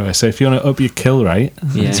shit, by the way. So if you want to up your kill rate,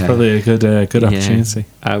 it's Yeah. probably a good opportunity.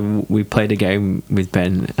 We played a game with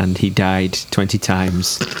Ben and he died 20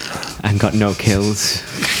 times and got no kills.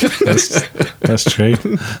 That's true.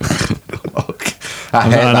 I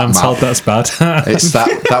hate And that I'm map. told that's bad. It's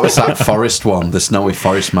that was that forest one, the snowy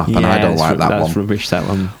forest map, and I don't like that that's one. rubbish, that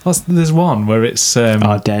one. There's one where it's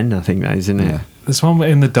Ardennes, I think that is, isn't it? Yeah. there's one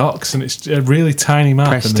in the docks and it's a really tiny map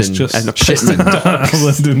and there's Preston. just Preston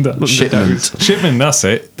docks. London docks. Shipment. That's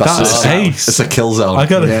it. That's ace. It's a kill zone. I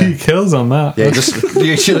got a yeah. few kills on that. Yeah,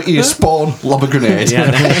 you spawn, lob a grenade.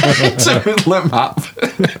 Yeah, to the map.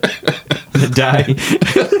 die.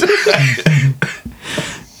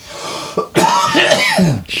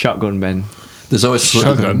 Shotgun, Ben. There's always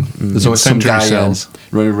Shotgun. There's always some Incendiary guy shells.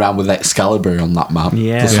 running around with Excalibur on that map.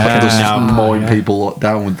 Yeah. Just Yeah. mowing people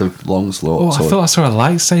down with the long sword. Oh, I thought I saw a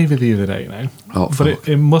lightsaber the other day, Oh, but fuck.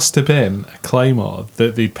 it must have been a claymore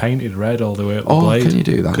that they painted red all the way up the Oh, blade. can you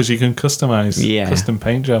do that? Because you can customise custom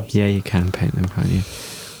paint jobs. Yeah, you can paint them, can't you?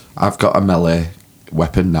 I've got a melee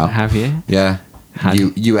weapon now. Have you? Yeah. Had-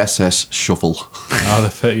 USS Shovel. Oh, the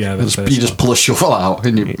first You just pull a shovel out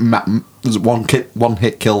and there's one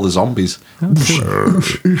hit kill the zombies.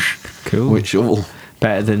 Cool. With shovel.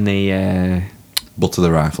 Better than the Butter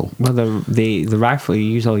the rifle. well, the rifle. You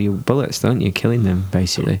use all your bullets, don't you? Killing them,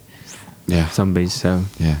 basically. Yeah. Zombies. So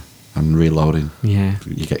Yeah. And reloading. yeah,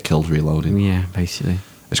 You get killed reloading. yeah, basically.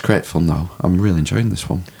 It's great fun though. I'm really enjoying this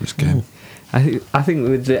game. I think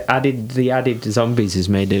with the added zombies has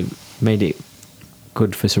made it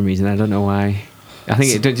good for some reason. I don't know why. I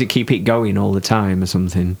think it does keep it going all the time or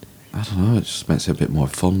something. I don't know, it just makes it a bit more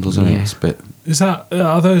fun, doesn't it? Yeah. It's a bit Is that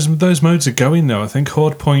are those modes are going though? I think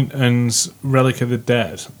Horde Point and Relic of the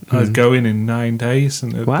Dead are going in 9 days,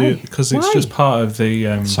 and Why? because it's Why? just part of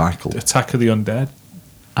the Cycle. Attack of the Undead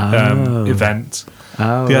Oh. event.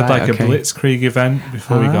 Oh, They had like right, a okay. Blitzkrieg event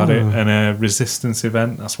before we got it, Oh. and a Resistance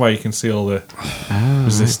event. That's why you can see all the Oh,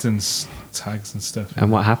 Resistance tags and stuff. And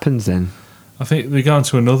what happens then? I think they go on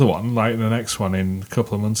to another one, like the next one in a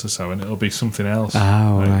couple of months or so, and it'll be something else.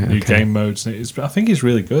 Oh, like right, new okay. game modes. And I think it's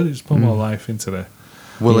really good. It's put more life into the.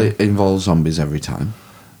 Will it involve zombies every time?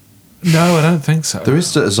 No, I don't think so. There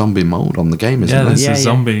is a zombie mode on the game, isn't Yeah, there? there's Yeah, a yeah.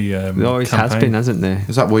 zombie. There always has campaign. been, hasn't there?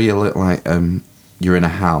 Is that where you look like you're in a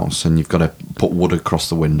house and you've got to put wood across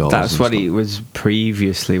the windows? That's and what stuff? it was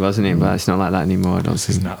previously, wasn't it? But it's not like that anymore. I don't This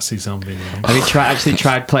is think. Nazi zombie. Now. Have you actually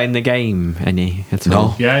tried playing the game any at No.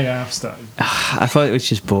 all? Yeah, I've started. I thought it was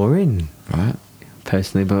just boring, Right.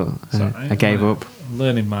 personally, but Sorry, I gave up. I'm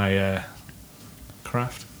learning my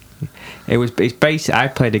craft. It's basically, I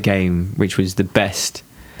played a game which was the best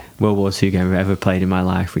World War II game I've ever played in my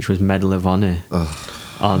life, which was Medal of Honor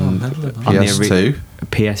on Medal of on PS2?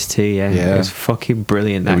 PS2. Yeah, Yeah. it was fucking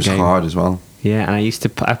brilliant. That It was game. hard as well. Yeah, and I used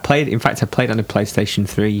to. I played. In fact, I played on a PlayStation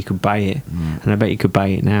 3. You could buy it, and I bet you could buy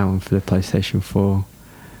it now for the PlayStation 4.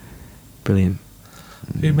 Brilliant.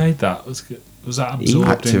 Who made that? Was that absorbed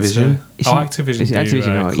Activision? into? Oh, Activision. Is it do,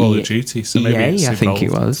 Activision or Call EA? of Duty. So maybe EA, it's I think it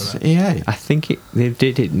evolved was. into that. EA. I think they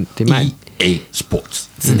did it. They might. EA Sports.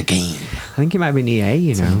 It's in the game. I think it might have been EA.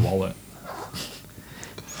 You It's in the know, wallet.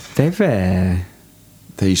 they've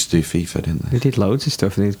They used to do FIFA, didn't they they? did loads of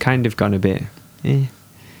stuff, and they've kind of gone a bit,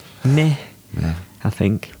 nah. Yeah. I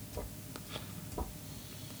think.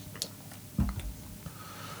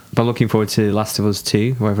 But looking forward to Last of Us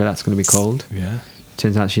 2, whatever that's going to be called. Yeah.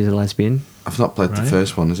 Turns out she's a lesbian. I've not played the Right.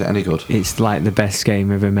 first one. Is it any good? It's like the best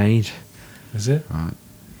game ever made. Is it? Right.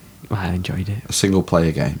 I enjoyed it. A single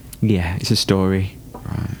player game. Yeah, it's a story.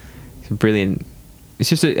 Right. brilliant. It's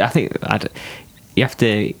just I think you have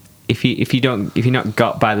to if you're not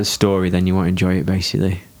got by the story, then you won't enjoy it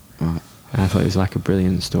basically. Right. And I thought it was like a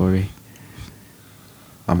brilliant story.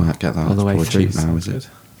 I might get that. All the way It's through. cheap now, is it?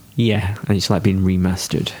 Yeah, and it's like being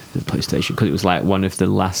remastered the PlayStation because it was like one of the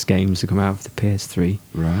last games to come out of the PS3.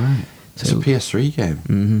 Right. So It's a PS3 game.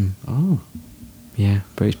 Mm-hmm. Oh. Yeah,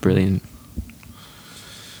 but it's brilliant.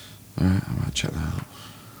 Alright, I might check that out.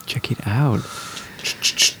 Check it out.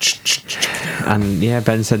 And yeah,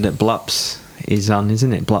 Ben said that Blops is on,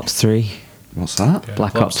 isn't it? Blops 3. What's that? Yeah,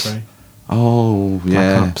 Black Blops Ops. 3. Oh, Black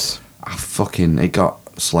yeah. Ops. It got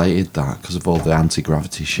slated that because of all the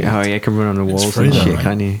anti-gravity shit. Oh yeah, you can run on the It's walls free and though, shit, right?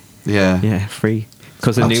 can't you? Yeah. Yeah, free.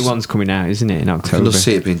 Because the new one's coming out, isn't it, in I can October? just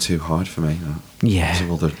see it being too hard for me. Yeah. Because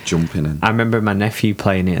of all the jumping in. I remember my nephew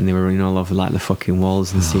playing it and they were running all over like the fucking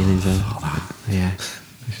walls and ceilings. Yeah.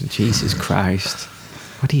 Jesus Christ.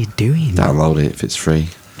 What are you doing? Download it if it's free.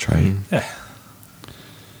 Try it. Yeah.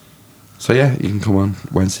 So yeah, you can come on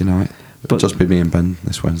Wednesday night. It'll But- just be me and Ben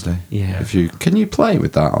this Wednesday. Yeah. Can you play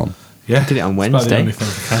with that on? Yeah. I did it on It's about the Wednesday. only thing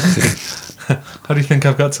I can do. How do you think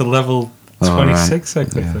I've got to level 26 so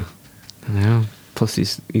quickly? Yeah. I know.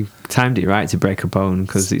 Plus, you timed it right to break a bone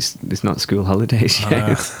because it's not school holidays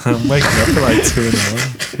yet. I'm waking up at like 2 in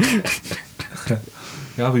the morning.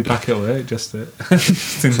 Yeah, I'll be back at work just in time.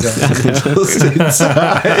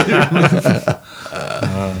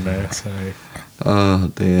 Oh no, sorry.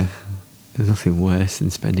 Oh dear. There's nothing worse than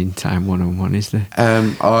spending time one-on-one, is there?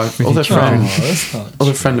 Our your other friend. Oh, that's not other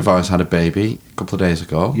true. friend of ours had a baby a couple of days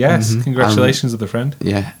ago. Yes, congratulations to the friend.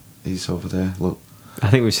 Yeah, he's over there. Look, I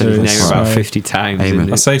think we've said his There name is, about uh, 50 times.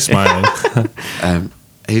 Amen. I say smiling.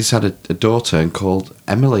 he's had a daughter called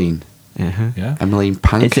Emmeline. Uh-huh. Yeah. Emmeline Is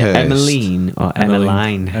Pankhurst. it Emmeline or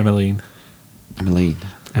Emmeline? Emmeline. Emmeline.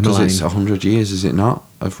 Because Emmeline. it's 100 years, is it not,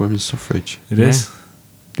 of women's suffrage? It Yeah. is.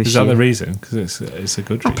 This Is that year. the reason? Because it's a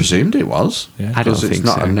good I reason. presumed it was. Yeah. I don't Because it's think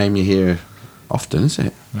not so. a name you hear often, is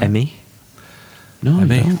it? Emmy? No,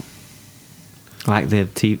 Emmy. you don't. Like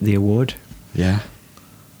the award? Yeah.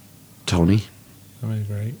 Tony, I mean,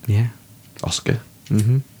 great. Yeah. Oscar,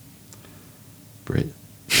 Mm-hmm. Brit.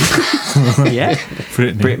 Yeah.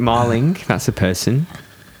 Brittany. Britt Marling, that's a person.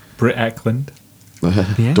 Britt Eklund.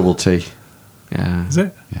 Yeah. Double T. Yeah. Is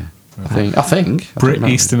it? Yeah. I think. I Britt don't know.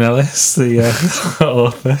 Easton Ellis, the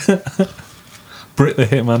author. Britt the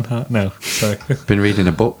Hitman. No, sorry. Been reading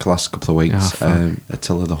a book last couple of weeks. Oh, fuck.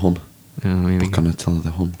 Attila the Hun. Oh, here we Book go. on Attila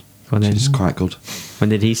the Hun. Well, then. Which is quite good. When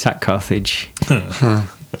did he sack Carthage?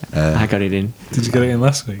 I got it in. Did you get it in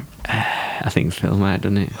last week? I think Phil might have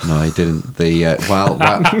done it. No, he didn't.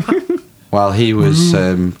 While he was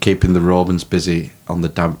keeping the Romans busy on the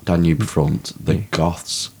Danube front, the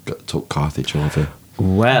Goths took Carthage over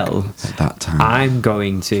Well, at that time. I'm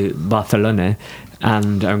going to Barcelona,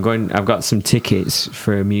 and I've got some tickets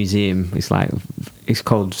for a museum. It's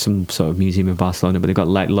called some sort of museum in Barcelona, but they've got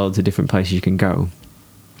like loads of different places you can go.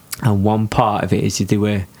 And one part of it is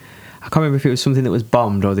I can't remember if it was something that was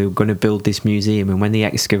bombed or they were going to build this museum. And when they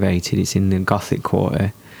excavated, it's in the Gothic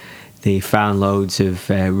quarter. They found loads of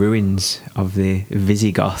ruins of the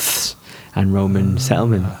Visigoths and Roman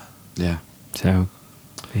settlement. Yeah. So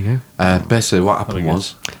there you go. Basically, what happened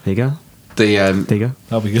was There you go. the There you go.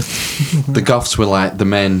 That'll be good. the Goths were like the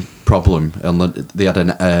main problem, and they had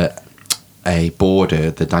a border.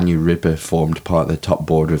 The Danube River formed part of the top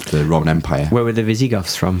border of the Roman Empire. Where were the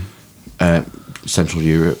Visigoths from? Central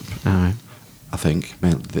Europe, All right. I think.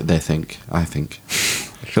 They think. I think.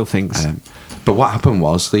 Phil thinks. But what happened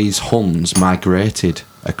was these Huns migrated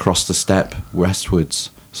across the steppe westwards.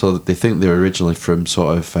 So that they think they were originally from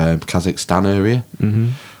sort of Kazakhstan area. Mm-hmm.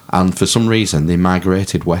 And for some reason, they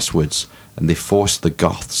migrated westwards and they forced the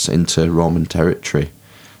Goths into Roman territory.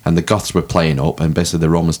 And the Goths were playing up, and basically the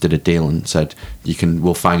Romans did a deal and said,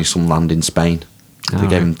 we'll find you some land in Spain. They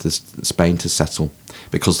gave them to Spain to settle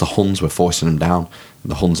because the Huns were forcing them down.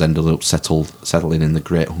 The Huns ended up settling in the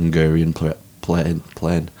Great Hungarian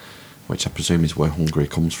plain, which I presume is where Hungary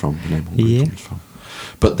comes from. The name Hungary comes from.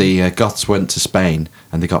 But the Goths went to Spain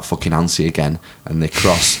and they got fucking antsy again, and they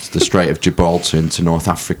crossed the Strait of Gibraltar into North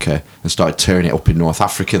Africa and started tearing it up in North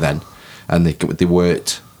Africa then. And they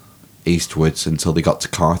worked eastwards until they got to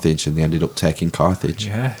Carthage, and they ended up taking Carthage.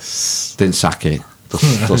 Yes. Didn't sack it,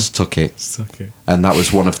 just took it. Stuck it. And that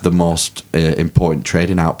was one of the most important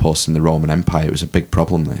trading outposts in the Roman Empire. It was a big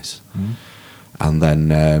problem, this. And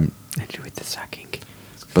then... Enjoyed the sacking.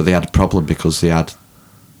 but they had a problem because they had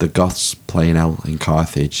the Goths playing out in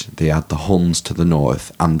Carthage. They had the Huns to the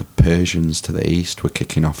north and the Persians to the east were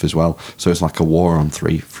kicking off as well. So it's like a war on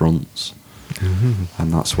three fronts.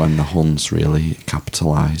 And that's when the Huns really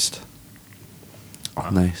capitalised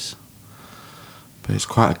on this. But it's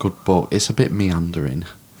quite a good book. It's a bit meandering,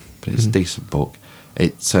 but it's a decent book.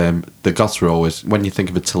 It's the Goths were always, when you think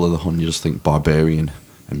of Attila the Hun, you just think barbarian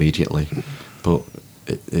immediately, but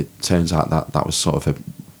it turns out that was sort of a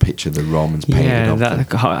picture the Romans painted of them.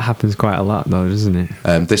 That happens quite a lot though, doesn't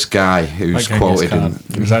it? This guy who's quoted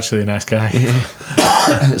he was actually a nice guy.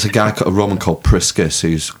 it's a guy, a Roman called Priscus,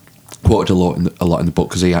 who's quoted a lot in the book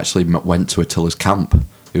because he actually went to Attila's camp.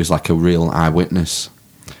 He was like a real eyewitness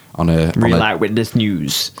on eyewitness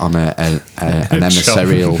news on an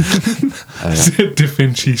emissarial Da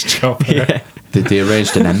Vinci's chopper. yeah. they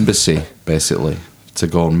arranged an embassy basically to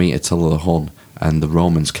go and meet Attila the Hun, and the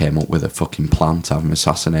Romans came up with a fucking plan to have him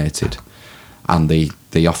assassinated, and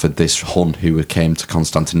they offered this Hun who came to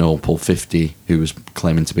Constantinople 50, who was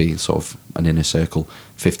claiming to be sort of an inner circle,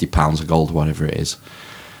 £50 of gold, whatever it is,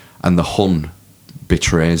 and the Hun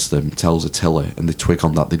betrays them, tells Attila, and they twig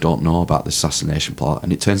on that they don't know about the assassination plot,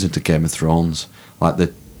 and it turns into Game of Thrones, like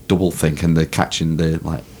the double think, and they're catching the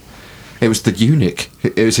like. It was the eunuch.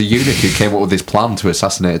 It was a eunuch who came up with this plan to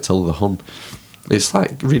assassinate Attila the Hun. It's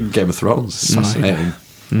like reading Game of Thrones. It's fascinating.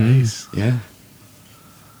 Nice. Yeah.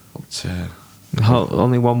 But,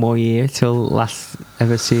 Only one more year till last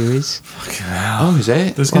ever series. Fucking hell. oh, is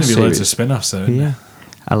it? There's going to Last be loads series? of spin-offs soon. Yeah,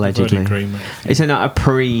 allegedly. Is it not a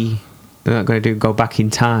pre? They're not going to go back in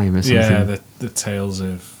time or something. Yeah, the tales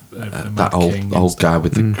of the Mad That King and old stuff. guy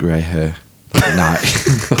with the grey hair. Knight.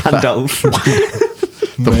 Gandalf.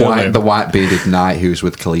 the white bearded knight who was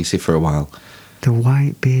with Khaleesi for a while. The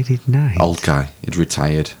white bearded knight. Old guy. He'd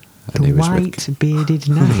retired. And The he was white bearded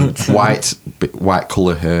knight. white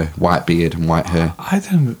colour hair, white beard and white hair. I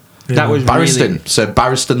don't. That was Barristan, really- Sir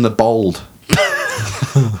Barristan the Bold.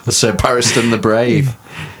 Sir Barristan the Brave.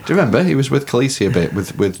 Do you remember? He was with Khaleesi a bit,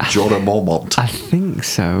 with Jorah Mormont. I think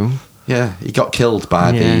so. Yeah, he got killed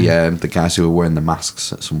by Yeah. the guys who were wearing the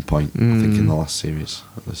masks at some point, I think in the last series,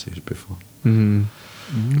 or the series before.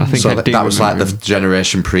 I think So I do that was like the remember him.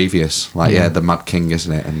 generation previous. Like, the Mad King,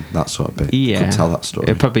 isn't it? And that sort of bit. Yeah, Could tell that story.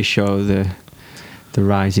 It'd probably show the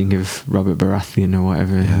rising of Robert Baratheon or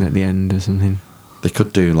whatever at the end or something. They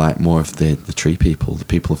could do like more of the tree people, the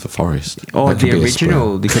people of the forest. Or That could the be a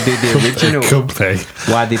original. They could do the original. Could be.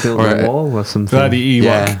 Why they built Or the wall or something. Like the Ewok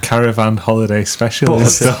Yeah. caravan holiday special But- and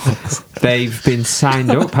stuff. They've been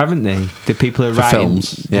signed up, haven't they? The people who are For writing.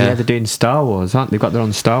 films, yeah. They're doing Star Wars, aren't they? They've got their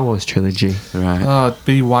own Star Wars trilogy. Right. Oh,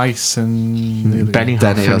 B. Weiss and Benioff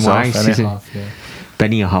Denny and Hoff. Weiss, is it? Benioff, yeah.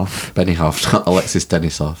 Benioff. Benioff, not Alexis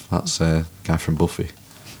Denisov. That's a guy from Buffy.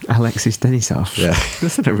 Alexis Denisov. Yeah.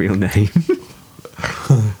 That's not a real name.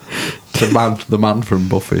 the man from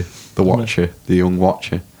Buffy, the Watcher, the young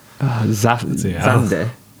Watcher. Oh, Yeah. Xander.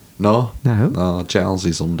 No, No. Giles'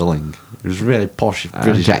 his underling. It was really posh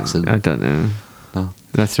British accent. I don't know. No,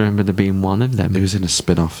 Let's remember there being one of them. he was in a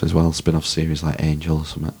spin-off as well, spin-off series like Angel or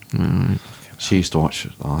something. Right. She used to watch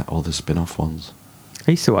like all the spin-off ones.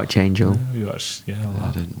 I used to watch Angel. We watched, a I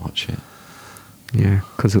lot. didn't watch it. Yeah,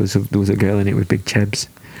 because there was a girl in it with big chebs.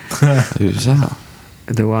 Who was that?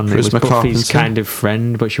 The one that Charisma was Buffy's Carpenter? kind of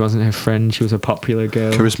friend, but she wasn't her friend. She was a popular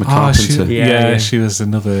girl. Charisma Oh, she, Carpenter. yeah, Yeah. she was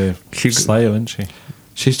another She- Slayer, wasn't she?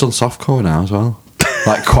 She's done softcore now as well.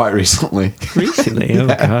 Like quite recently. Recently, oh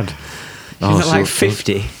god, Oh, she's not like so-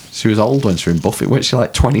 50. She was old when she was in Buffy. Wasn't she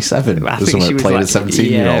like 27? I Or think something, she was playing like a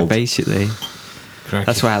 17-year-old. Yeah, basically.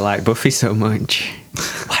 That's why I like Buffy so much.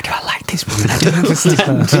 Why do I like this woman? I don't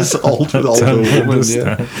understand. Just older Don't woman,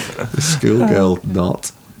 understand. yeah. The schoolgirl,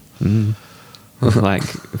 not. Like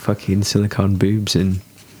fucking silicone boobs and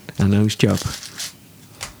a nose job.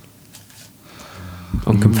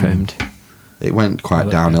 Unconfirmed. It went quite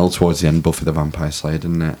downhill towards the end, Buffy the Vampire Slayer,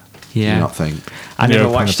 didn't it? Do Yeah. you not think? I Yeah, never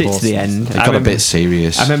open watched the it to the portals. end. It I got a remember- bit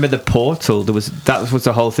serious. I remember the portal. That was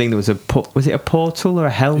the whole thing. There was was it a portal or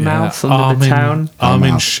a hellmouth under the town?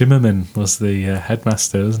 Armin Hellmouth. Shimmerman was the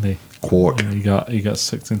headmaster, wasn't he? Quark. Yeah, he got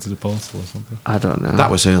sucked into the portal or something. I don't know. That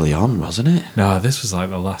was early on, wasn't it? No, this was like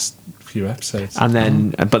the last few episodes. And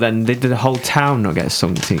then, but then did the whole town not get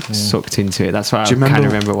sucked into it? That's why I Do you kind remember,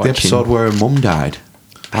 of remember the watching. episode where her mum died?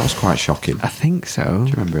 That was quite shocking. I think so. Do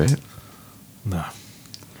you remember it? No.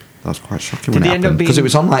 That was quite shocking Did when it they end up happened. Because it being-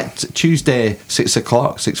 was on like Tuesday, 6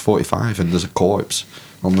 o'clock, 6:45, and there's a corpse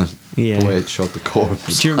on the way it showed the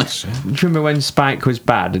corpse. Do you remember when Spike was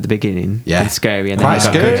bad at the beginning? Yeah. And scary, and Quite then he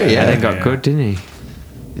got scary, good. yeah. And then got Yeah. good, didn't he?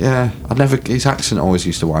 Yeah, his accent always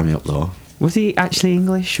used to wind me up though. Was he actually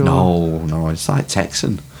English? Or? No, it's like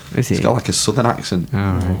Texan. Is he? He's got like a southern accent. Oh,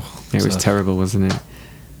 right. It was so- terrible, wasn't it?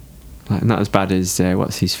 Like, not as bad as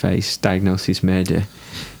what's his face? Diagnosis Murder,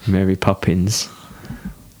 Mary Poppins.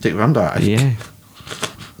 Dick Van Dyke. Yeah.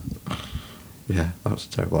 Yeah, that was a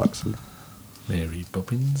terrible accent. Mary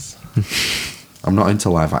Poppins. I'm not into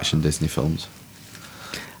live action Disney films.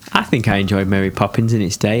 I think I enjoyed Mary Poppins in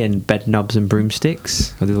its day and Bed Knobs and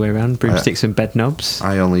Broomsticks. Or the other way around, Broomsticks and Bed Knobs.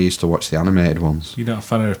 I only used to watch the animated ones. You're not a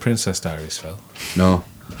fan of Princess Diaries, Phil? No.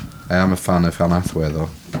 I am a fan of Anne Hathaway, though.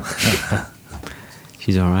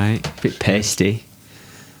 She's alright. A bit pasty.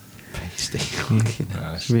 Pasty. No,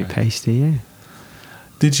 A bit pasty, yeah.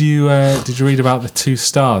 Did you read about the two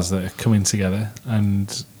stars that are coming together? And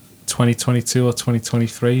 2022 or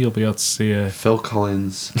 2023, you'll be able to see a Phil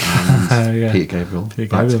Collins and Yeah. Peter Gabriel. Peter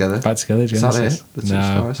Back Gabriel, together. Back together. Is that Genesis. it? The two No,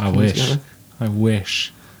 stars I coming wish. together? I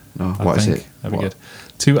wish. No, I what is think it? That'd be What? good.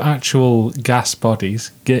 Two actual gas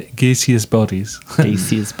bodies, gaseous bodies,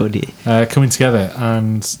 Gaseous buddy. coming together,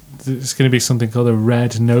 and it's going to be something called a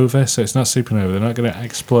red nova. So it's not supernova; they're not going to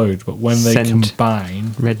explode, but when they Send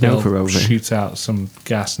combine, red they'll nova over. shoot out some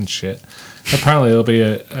gas and shit. Apparently, it'll be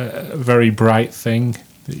a very bright thing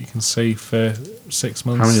that you can see for 6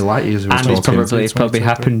 months. How many light years are we And talking? it's probably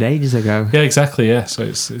happened ages ago. Yeah, exactly. Yeah, so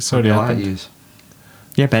it's How already many light happened. years?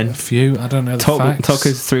 Yeah, A Ben. few. I don't know the Talk facts.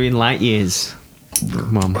 us through in light years.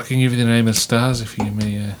 Come on. I can give you the name of the stars if you give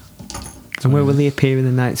me And where will they appear in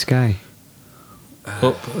the night sky?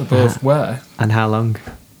 up above where? And how long?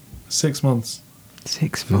 6 months.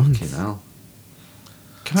 6 months. Fucking hell.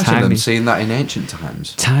 Can you imagine Time them is- seeing that in ancient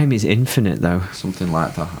times? Time is infinite, though. Something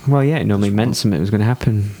like that. Well, yeah, it normally meant something was going to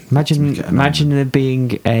happen. Imagine there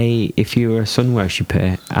being if you were a sun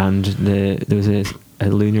worshipper and there was a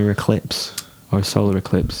lunar eclipse or a solar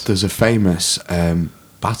eclipse. There's a famous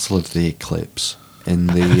Battle of the Eclipse in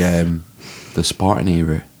the Spartan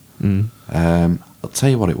era. Mm. I'll tell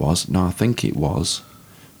you what it was. No, I think it was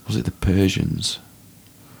it the Persians?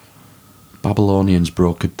 Babylonians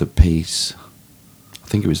brokered the peace. I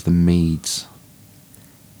think it was the Medes.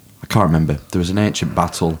 I can't remember. There was an ancient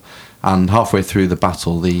battle, and halfway through the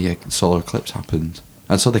battle, the solar eclipse happened.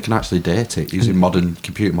 And so they can actually date it using modern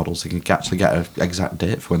computer models. They can actually get an exact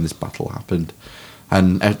date for when this battle happened.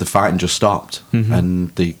 And the fighting just stopped, and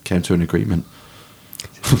they came to an agreement.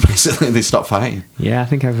 Basically, they stopped fighting. Yeah, I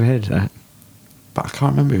think I've heard that. But I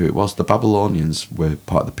can't remember who it was. The Babylonians were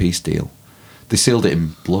part of the peace deal. They sealed it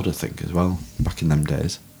in blood, I think, as well, back in them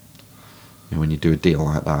days. You know, when you do a deal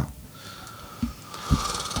like that.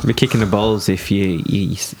 You'd be kicking the balls if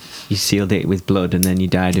you sealed it with blood and then you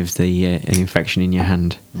died of an infection in your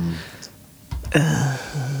hand. Do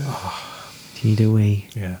you need a wee?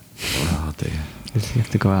 Yeah. Oh dear. You have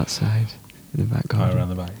to go outside in the back Go garden. around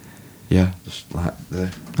the back. Yeah, just like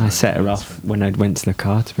the. I set her off when I went to the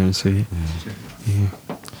car, to be honest with you.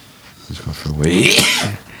 Just go for a wee.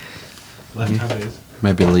 Left-handed.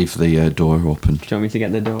 Maybe leave the door open. Do you want me to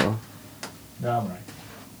get the door? No, I'm right.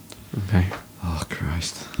 Okay. Oh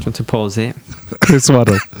Christ. Do you want to pause it? Chris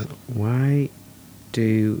Waddle. Why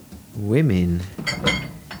do women...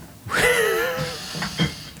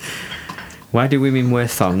 Why do women wear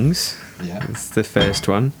thongs? Yeah. That's the first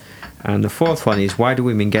one. And the fourth one is, why do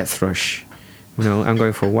women get thrush? No, I'm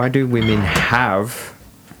going for, why do women have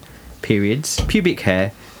periods, pubic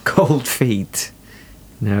hair, cold feet?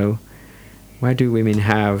 No. Why do women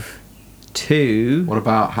have two... What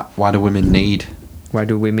about why do women need? Why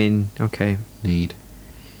do women... Okay. Need.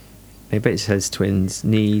 Maybe it says twins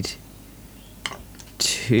need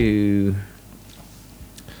two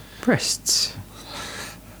breasts.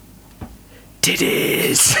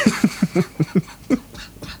 Titties!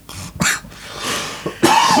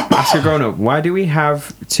 Ask a grown up, why do we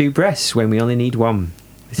have two breasts when we only need one?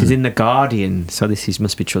 This is in The Guardian, so this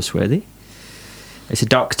must be trustworthy. It's a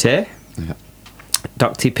doctor. Yeah.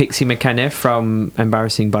 Dr. Pixie McKenna from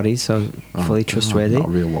Embarrassing Bodies, so fully trustworthy. Not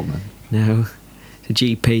a real woman. No, it's a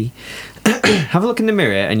GP. Have a look in the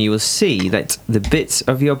mirror and you will see that the bits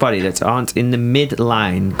of your body that aren't in the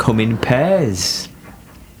midline come in pairs.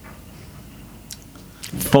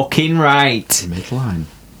 Fucking right. Midline.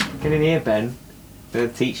 Get in here, Ben. I'll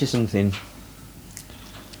teach you something.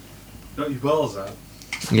 Got your balls out.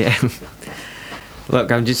 Yeah.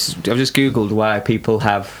 Look, I've just googled why people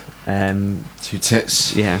have Two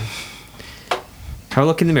tits. yeah. Have a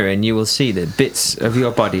look in the mirror and you will see that bits of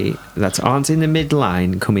your body that aren't in the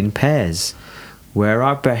midline come in pairs. Where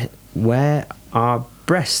are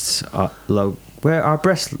breasts located? Where are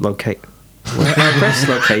breasts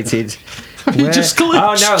located? You just glitched.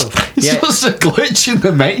 Oh no! It's Yeah, just a glitch in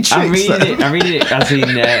the Matrix. I'm reading it as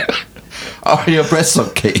in. Are your breasts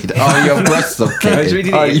located? Are your breasts located? I was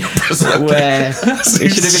reading Are it your breasts located? where it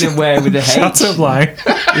should have been a where with a H. Shut up, line.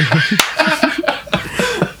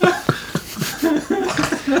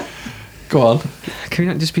 Go on. Can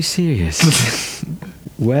we not just be serious?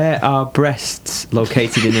 Where are breasts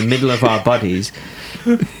located in the middle of our bodies?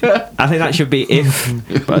 I think that should be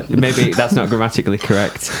if, but maybe that's not grammatically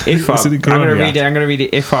correct. If our, I'm going to read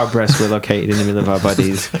it. If our breasts were located in the middle of our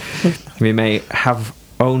bodies, we may have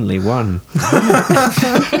only one.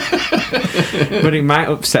 But it might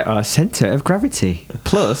upset our centre of gravity.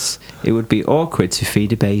 Plus, it would be awkward to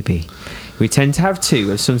feed a baby. We tend to have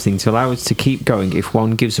two of something to allow us to keep going if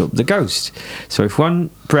one gives up the ghost. So if one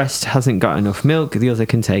breast hasn't got enough milk, the other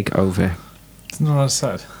can take over. Isn't that what I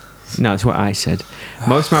said? No, it's what I said.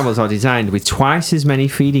 Most mammals are designed with twice as many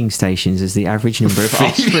feeding stations as the average number of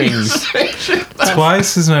offsprings.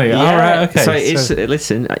 Twice as many? Yeah. All right, okay. So it's,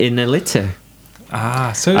 listen, in a litter.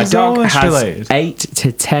 So a it's dog almost has related. 8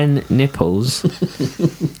 to 10 nipples,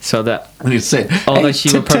 so that And you say, although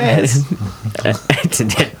she will probably 8 to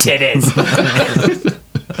 10 titties,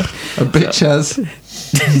 a bitch has.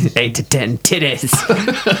 8 to 10 titties.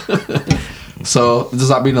 So does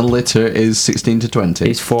that mean a litter is 16 to 20?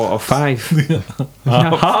 It's 4 or 5.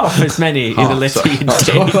 Half as many in a litter you take.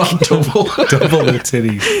 Double. Double the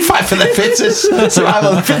titties. Fight for the fittest.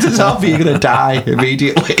 Survival of the fittest. Healthy, you're going to die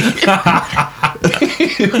immediately.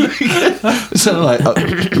 Sort of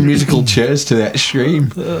like musical chairs to the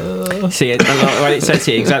extreme. See, what it says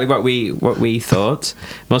here, exactly what we thought.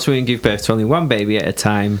 Most women give birth to only one baby at a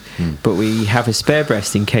time, but we have a spare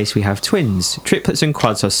breast in case we have twins. Triplets and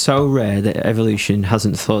quads are so rare that evolution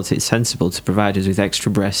hasn't thought it sensible to provide us with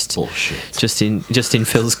extra breast. Bullshit. Just in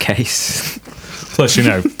Phil's case. Plus,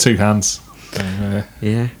 2 hands. Yeah.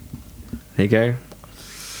 There you go.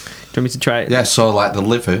 Do you want me to try it? Yeah, so like the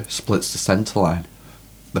liver splits the centre line.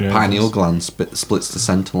 The pineal gland splits the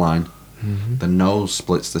centre line. Mm-hmm. The nose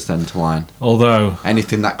splits the centre line. Although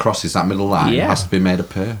anything that crosses that middle line has to be made a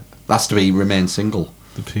pair. Has to be remain single.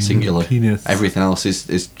 Singular. Penis. Everything else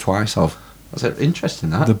is twice of. That's interesting,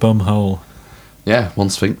 that. The bum hole. Yeah, one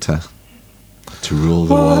sphincter to rule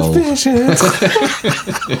the world.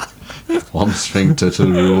 One sphincter to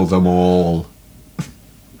rule them all.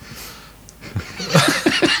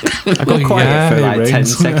 I got quiet for like 10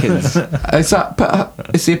 seconds.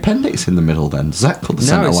 Is the appendix in the middle then? Does that cut the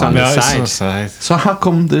centre it's line? on the It's side. on the side. So how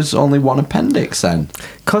come there's only one appendix then?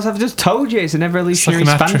 Because I've just told you it's an It's evolutionary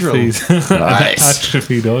like an spandrel.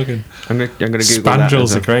 atrophied organ. I'm gonna Google that.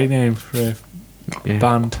 Spandrel's a great name for a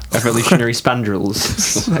band. Evolutionary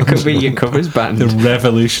spandrels. That could be your covers band. The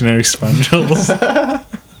Revolutionary Spandrels.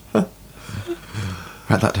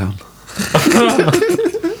 Write that down.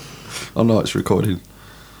 Oh no, it's recording.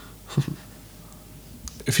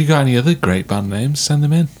 If you got any other great band names, send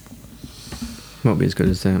them in. Won't be as good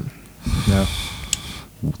as that. No.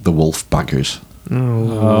 The Wolf Baggers.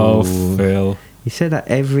 Oh, Phil. You say that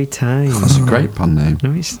every time. That's a great band name.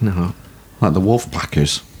 No, it's not. Like the Wolf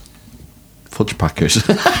Packers. Fudge Packers.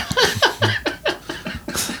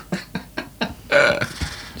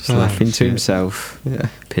 Just laughing to himself. Yeah.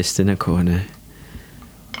 Pissed in a corner.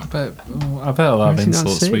 I bet a lot of Why is he not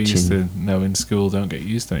insults we used to searching? know in school don't get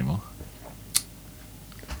used anymore.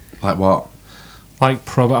 Like what?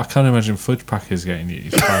 Like, I can't imagine fudge packers getting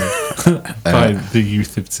used by the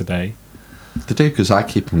youth of today. They do, because I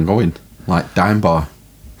keep them going. Like dime bar.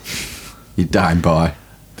 You dime bar.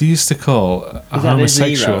 They used to call a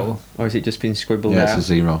homosexual. Or has it just been scribbled Yeah, out? it's a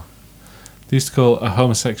 0. They used to call a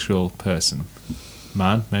homosexual person,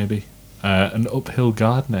 man maybe, an uphill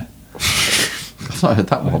gardener. I've not heard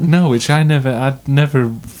that one. No, which I'd never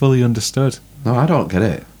fully understood. No, I don't get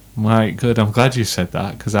it. Right, good. I'm glad you said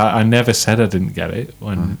that, because I never said I didn't get it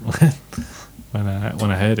when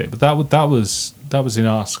I heard it. But that was in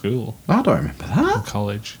our school, I don't remember that.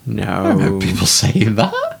 college. I No. remember people saying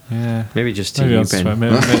that. Yeah, Maybe just to maybe you, on Ben. swear,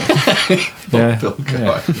 maybe.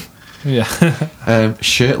 Yeah.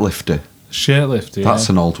 Shirtlifter. Shirtlifter. Yeah. That's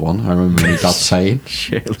an old one. I remember my dad saying.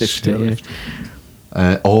 Shirtlifter.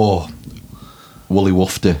 Woolly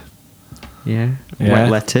woofter. Yeah. Yeah.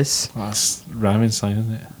 Wet lettuce. That's rhyming slang,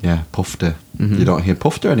 isn't it? Yeah, puffter. Mm-hmm. You don't hear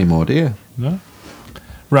puffter anymore, do you? No.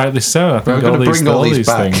 Rightly so. I think We're gonna bring all these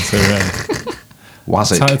back. things are.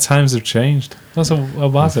 Wazzick. Times have changed. That's a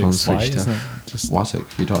Wazzick Phone slight, switched isn't it? Just Wazzick.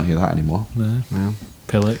 You don't hear that anymore. no. Well,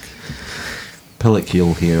 Pillock. Pillock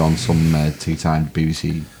you'll hear on some tea time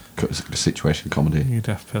BBC situation comedy. You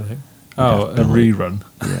deaf Pillock. Oh, a Pillock. rerun.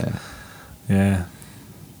 Yeah. Yeah.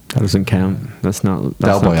 that doesn't count. That's not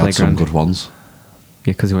Del Boy had some playground. good ones.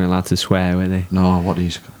 Yeah, because they weren't allowed to swear, were they? No, what do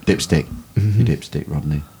you call Dipstick. You dipstick,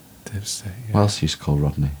 Rodney. Dipstick, yeah. What else used to call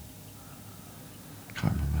Rodney?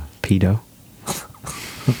 Can't remember. Pedo.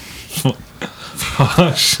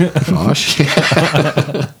 Gosh. Gosh.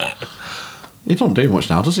 He don't do much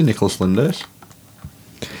now, does he, Nicholas Linders?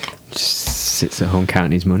 Just sits at home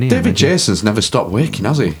counting his money. I David imagine. Jason's never stopped working,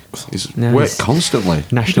 has he? He's No, worked he's- constantly.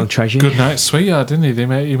 National treasure. Good Night Sweetheart, didn't he?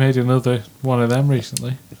 He made another one of them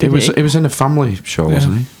recently. He was in a family show, Yeah.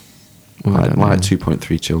 wasn't he? Well, I Like, don't know.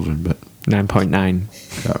 2.3 children, but 9.9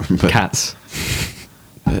 I can't remember. cats.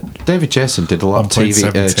 David Jason did a lot of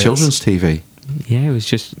 1.7 TV, tits. children's TV. Yeah, he was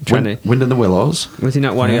just trying to. Wind in the Willows, Was he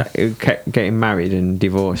not one Yeah. who kept getting married and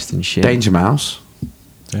divorced and shit? Danger Mouse,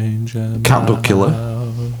 Danger Cat Dog Killer.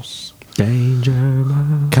 Mouse. Danger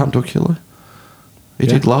Mouse. Cat Dog Killer. He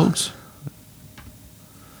Yeah. did loads,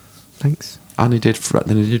 Thanks. and he did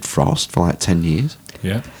Frost for like 10 years.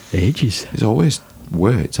 Yeah. Ages. He's always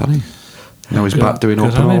worked, hasn't he? Now he's Good- back doing good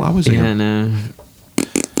open on all him. hours Yeah, again. no.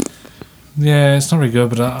 Yeah, it's not very good,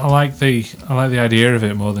 but I like the idea of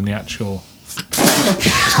it more than the actual.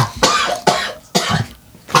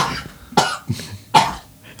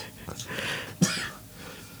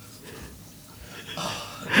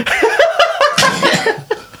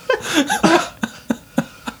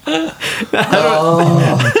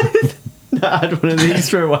 I had one of these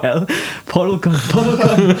for a while. Puddle gun.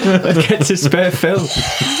 Let's get to spare Phil.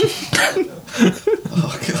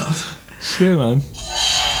 Oh God! Shit, man.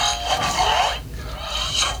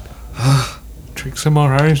 Drink some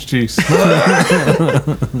more orange juice.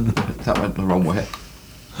 That went the wrong way.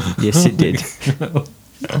 Yes, it did.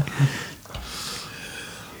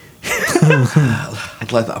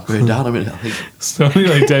 I'd let that burn down a minute. I think. It's only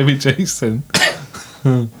like David Jason.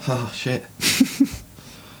 Oh shit!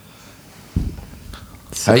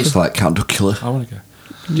 I used to like Cat Dog Killer. I want to go.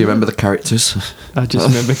 Do you remember the characters? I just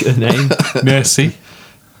remember the name. Nursey,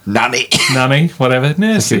 Nanny, Nanny, whatever.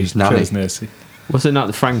 Nursey. was Nanny. Chose Nursey. Was it not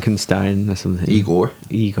the Frankenstein or something? Igor,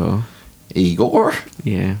 Igor.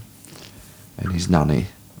 Yeah. and his nanny.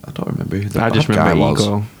 I don't remember who the I bad just guy remember was.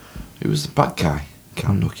 Igor. Who was the bad guy?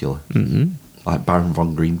 Cat Dog Killer. Mm-hmm. Like Baron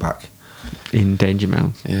von Greenback. In Danger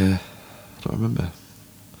Mouse. Yeah, I don't remember.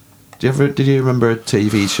 Did you remember a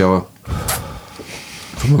TV show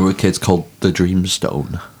from when we were kids called The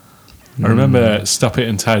Dreamstone? I remember Stop It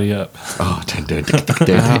and Tidy Up. Oh,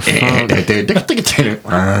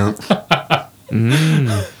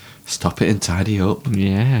 Stop it and tidy up.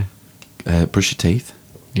 Yeah. Brush your teeth.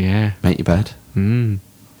 Yeah. Make your bed. Mm.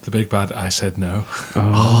 The big bad, I said no.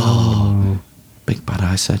 Oh. Big bad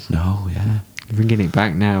I said no, yeah. Bringing it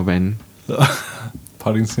back now, Ben.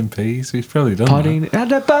 Poddington Peas. We've probably done Potting at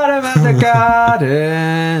the bottom of the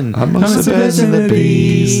garden. Amongst the birds and the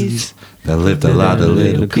bees, there lived a lot of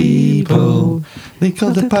little people. They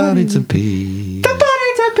called the Paddington Peas. that.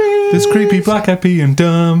 This creepy black eyed pea and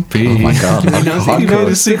dumpy. Oh my God, I'm You know hardcore.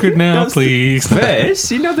 the secret now, please. Verse?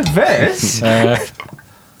 You know the verse?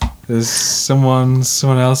 There's someone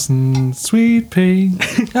else in Sweet Pea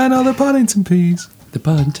and all the Poddington Peas. The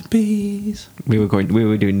Paddington Peas. we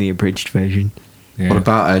were doing the abridged version. Yeah. What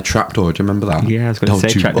about a trapdoor? Do you remember that? Yeah, I was gonna Don't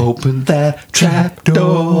say you trapdoor. open that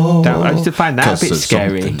trapdoor. I used to find that a 'Cause bit there's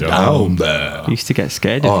scary. something down there. I used to get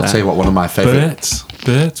scared Oh, of I'll that. tell you what, one of my favourite.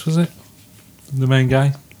 Bert, was it? The main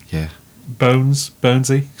guy? Yeah. Bonesy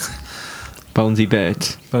Bonesy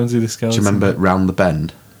Bert. the Do skeleton. you remember Round the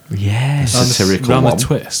Bend? Yes. Satirical round one. the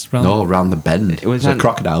twist. No, Round the Bend. It was was a an-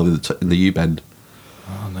 crocodile in the U-Bend.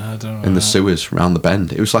 Oh, no, I don't know. In the sewers, Round the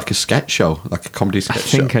Bend. It was like a sketch show, like a comedy I sketch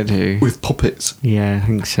think show. I do. With puppets. Yeah, I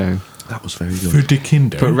think so. That was very For good. the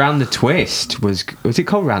Kinder. But Round the Twist was it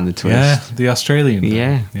called Round the Twist? Yeah, the Australian. thing.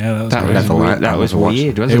 Yeah. Yeah, that was That weird. was Never weird. liked That that, was never watched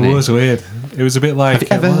weird, It wasn't it? was weird. It was a bit like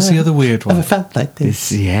what was the other weird one? felt like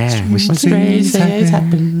This, yeah. Was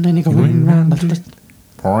happen, and you're going round the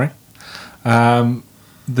Alright.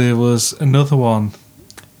 There was another one.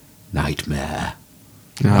 Nightmare.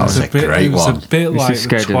 Oh, That was a great it was one. a bit Used to like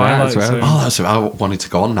scared of that Twilight as well. Zone. Oh, that's I wanted to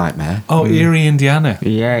go on Nightmare. Oh, Erie, Indiana.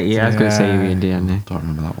 yeah, I was going to say Yeah. Indiana. Don't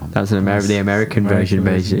remember that one. That was the American version,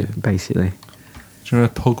 American basically. Do you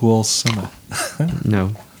remember Pugwall's Summer?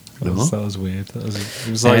 No. That was weird. It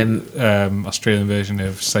was like Australian version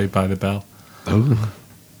of Saved by the Bell. Oh.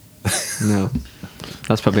 No.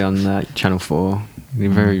 That's probably on Channel 4. They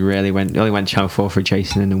very rarely only went Channel 4 for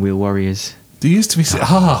Jason and the Wheel Warriors. There used to be...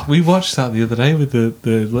 we watched that the other day with the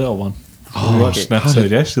little one. Oh, we watched an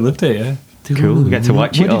episode. Yeah, she loved it, yeah. Cool, we get to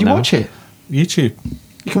watch it Where all did you now. watch it? YouTube.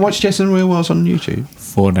 You can watch Jason Wheel Wars on YouTube.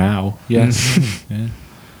 For now. Yes. yeah.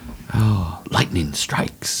 Oh, Lightning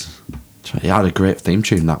Strikes. It had a great theme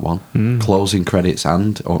tune, that one. Closing credits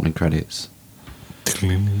and opening credits.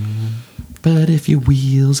 But if your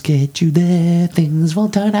wheels get you there, things will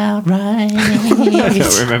turn out right. I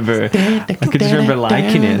don't remember. I could just remember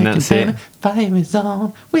liking it and that's it. Fire is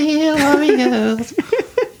on, Wheel Warriors.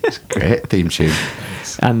 It's a great theme tune.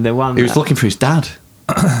 And the one... He was looking for his dad.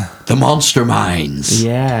 The Monster Mines.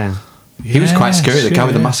 Yeah. He was quite scary. The guy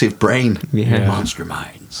with the massive brain. Yeah. Monster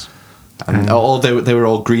Minds. And they were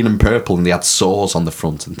all green and purple, and they had saws on the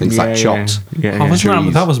front and things like chops. Oh,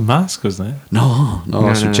 wasn't that was Mask, wasn't it? No,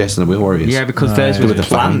 that's with Jason and the Wheel Warriors. Yeah, because theirs were the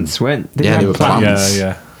plants, weren't they? They were plants.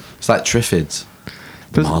 Yeah. It's like Triffids.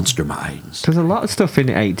 Monster Minds. There's a lot of stuff in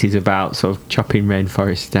the 80s about sort of chopping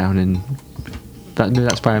rainforests down, and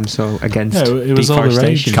that's why I'm so against it was all the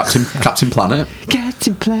rage. deforestation. Captain Planet.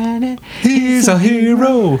 Captain Planet, he's a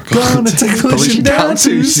hero. Gonna take pollution down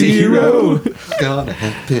to zero. Gonna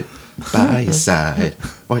help it by your side.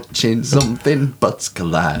 Watching something butts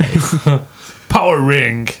collide. Power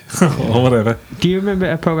ring. Or whatever. Do you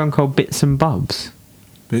remember a program called Bits and Bobs?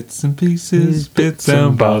 Bits and pieces, bits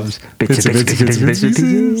and bobs. Bits and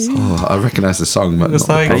pieces. Oh, I recognise the song, but It's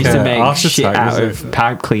not like I used to the make Heart shit Attack, out was of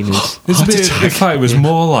pipe cleaners. It's a bit, in fact, it was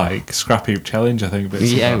more like Scrap Heap Challenge, I think.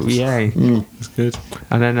 Bits and bobs. It's good.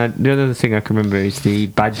 And then the other thing I can remember is the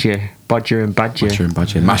Bodger and Badger.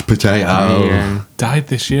 Badger. Mashed potato. Yeah. Died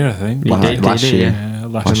this year, I think. Last year. Yeah,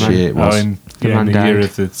 Last year it was. in The the man year died.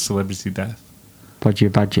 of the celebrity death. Bodger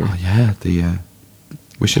Badger. Oh yeah,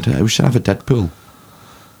 we should have a Deadpool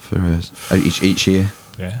for each year.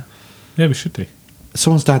 Yeah. Yeah, we should do.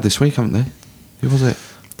 Someone's died this week, haven't they? Who was it?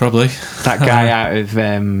 Probably. That guy out of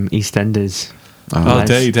EastEnders. Oh,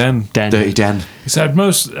 Dirty Den. Dirty Den. He said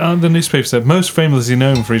the newspaper said most famously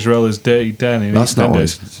known for his role as Dirty Den in That's not what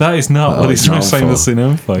EastEnders. That is not what he's most famously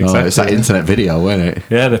known for. Oh, it's that internet video, wasn't it?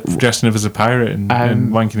 Yeah, they're dressing up as a pirate and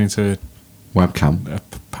wanking into Webcam. a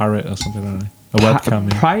parrot or something, I don't know. A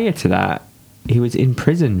webcam. Yeah. Prior to that, he was in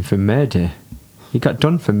prison for murder. He got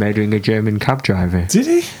done for murdering a German cab driver. Did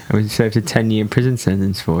he? And was served a 10-year prison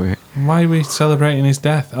sentence for it. Why are we celebrating his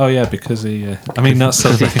death? Oh, yeah, because he... not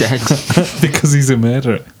celebrating. He's dead. Because he's a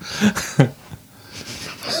murderer.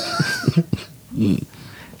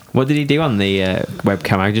 What did he do on the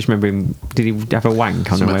webcam? I just remember him... Did he have a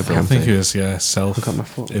wank on the webcam? I think thing? it was,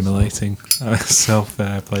 self-immolating.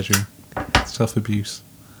 Self-pleasuring. Self-abuse.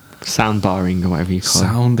 Soundbarring or whatever you call it.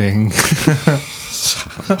 Sounding.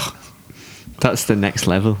 That's the next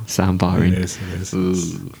level, soundbarring. It is.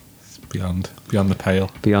 It's beyond the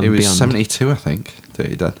pale. Beyond, It was beyond. 72, I think.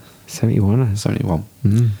 Dirty Den. 71. 71.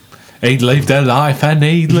 He'd lived a life and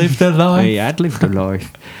he'd lived a life. He had lived a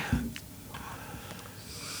life.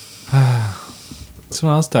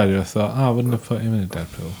 Someone else died who I thought, I wouldn't have put him in a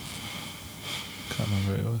Deadpool. Can't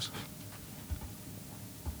remember who it was.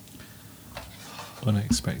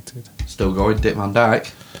 Unexpected. Still going, Dick Van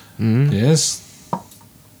Dyke. Yes.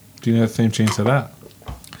 Do you know the theme tune to that?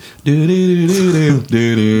 Of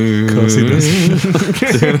course he You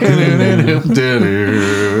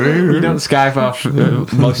don't Skype off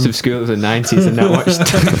most of school of the 90s and not watch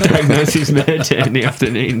Diagnosis Murder in the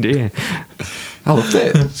afternoon, do you? I loved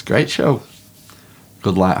it. It's a great show.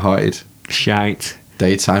 Good, light-hearted, Shite.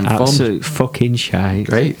 daytime fun. Absolute fucking shite.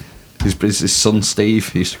 Great. His son Steve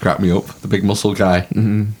he used to crack me up. The big muscle guy,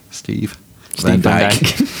 Steve Van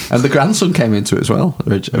Dyke. And the grandson came into it as well.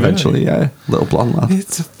 Eventually, yeah, little blonde lad.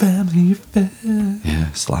 It's a family affair.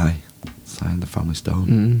 Yeah, Sly and the Family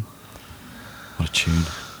Stone. What a tune.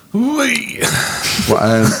 Wee.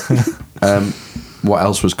 What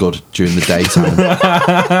else was good during the daytime?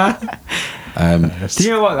 Do you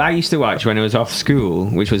know what I used to watch when I was off school,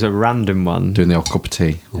 which was a random one? Doing the old cup of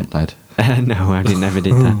tea on bed. No, I never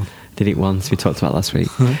did that. Did it once. We talked about last week.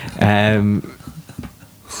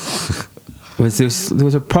 There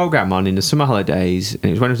was a program on in the summer holidays, and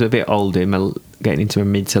it was when I was a bit older, getting into my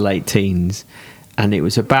mid to late teens, and it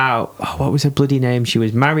was about what was her bloody name? She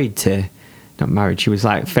was not married. She was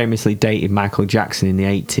like famously dated Michael Jackson in the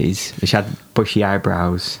 80s. And she had bushy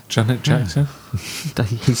eyebrows. Janet Jackson.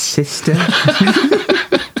 His sister.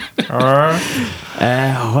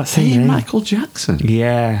 What's her name? Michael Jackson.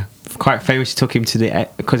 Yeah, quite famous. She took him to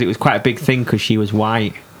because it was quite a big thing because she was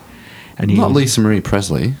white. And he Not was, Lisa Marie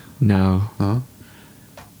Presley. No. Oh.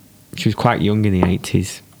 She was quite young in the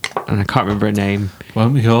 80s, and I can't remember her name.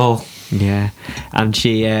 Weren't we all? Yeah, and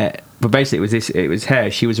she. But basically, it was her.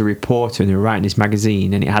 She was a reporter, and they were writing this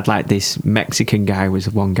magazine, and it had like this Mexican guy was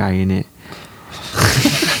one guy in it.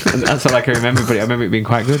 And that's all I can remember, but I remember it being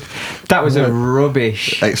quite good. That was a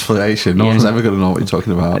rubbish explanation. No one's ever going to know what you're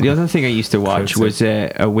talking about. The other thing I used to watch was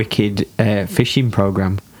a wicked fishing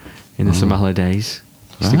program in the summer holidays.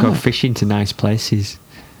 Used to go fishing to nice places.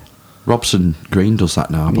 Robson Green does that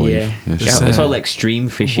now, I believe. Yeah, Yes. it's all extreme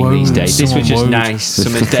fishing these days. This was just nice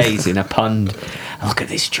summer days in a pond. Look at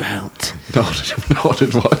this trout. No one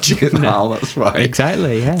would watch it now, that's right.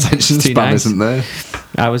 Exactly, yeah. Attention It's too span nice. isn't there.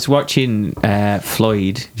 I was watching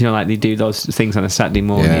Floyd. You know, like they do those things on a Saturday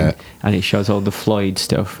morning, and it shows all the Floyd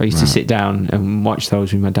stuff. I used to sit down and watch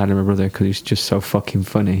those with my dad and my brother because it was just so fucking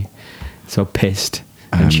funny, so pissed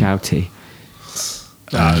and shouty.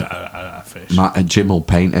 Jim will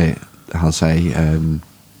paint it. Has a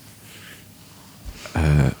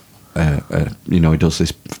he does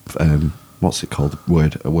this what's it called?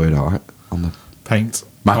 Word art on the Paint.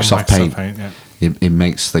 Microsoft Paint. Yeah. He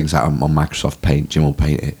makes things out on Microsoft Paint. Jim will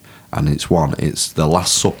paint it, and it's the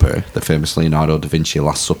Last Supper, the famous Leonardo da Vinci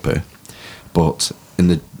Last Supper, but in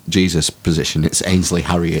the Jesus position, it's Ainsley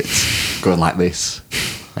Harriott going like this,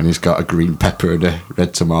 and he's got a green pepper and a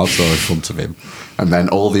red tomato in front of him, and then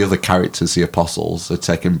all the other characters, the apostles, are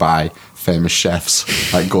taken by famous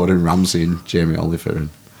chefs like Gordon Ramsay and Jamie Oliver and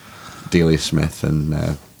Delia Smith and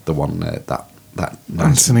the one that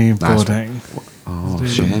Anthony Bourdain. Oh,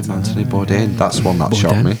 shame, Anthony Bourdain. That's one that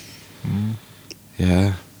shocked me.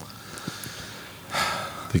 Yeah.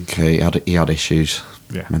 I think he had issues,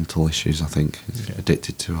 mental issues, I think. He's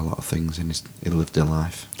addicted to a lot of things, and he lived a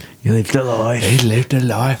life. He lived a life. He lived a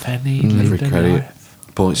life, and he lived a life.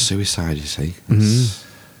 But it's suicide, you see. It's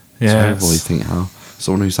terrible, you think, how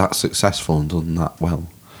someone who's that successful and done that well.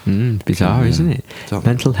 Bizarre, isn't it?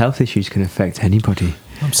 Mental health issues can affect anybody.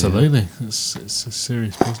 Absolutely. It's a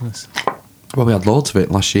serious business. Well, we had loads of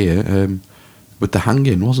it last year with the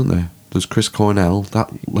hanging, wasn't there? There's Chris Cornell,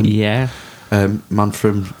 man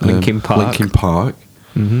from Linkin Park.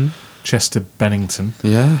 Mm-hmm. Chester Bennington.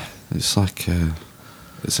 Yeah, it's like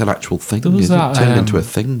it's an actual thing. There was that, it turned into a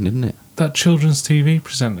thing, didn't it? That children's TV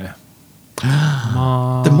presenter.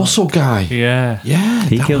 The muscle guy. Yeah.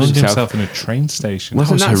 He killed himself in a train station. That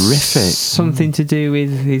was horrific. Something to do with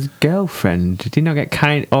his girlfriend? Did he not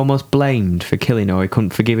get almost blamed for killing her? He couldn't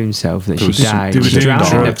forgive himself that she died. She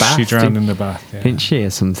drowned in the bath. She drowned in the bath, didn't she, or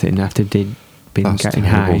something? After getting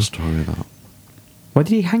high. Story, that. Why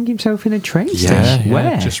did he hang himself in a train station? Yeah,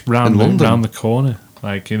 where? Just round the corner,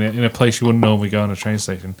 like in a place you wouldn't normally go on a train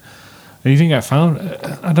station. And he didn't get found.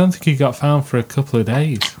 I don't think he got found for a couple of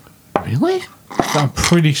days. Really? I'm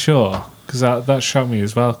pretty sure, because that shocked me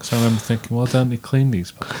as well, because I remember thinking, well, don't they clean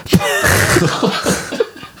these places?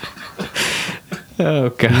 Oh,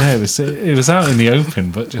 God. Yeah, it was out in the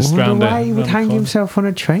open, but just round there. Why he would hang himself on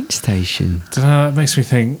a train station? I don't know, it makes me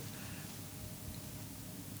think...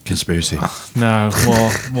 Conspiracy. No,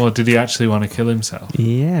 more did he actually want to kill himself?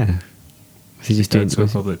 Yeah. Was he just doing it to a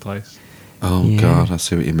public place? Oh, yeah. God, I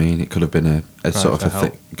see what you mean. It could have been a sort of a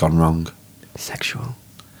thing gone wrong. Sexual.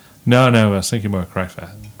 No, I was thinking more cry for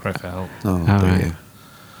help. Oh, right.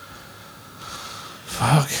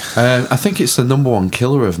 Fuck. I think it's the number one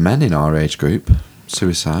killer of men in our age group,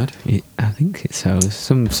 suicide. Yeah, I think it's so.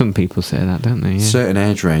 Some people say that, don't they? Yeah. Certain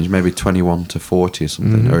age range, maybe 21 to 40 or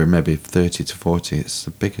something, or maybe 30 to 40. It's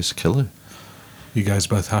the biggest killer. You guys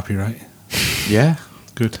both happy, right? Yeah.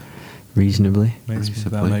 Good. Reasonably.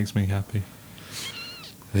 That makes me happy.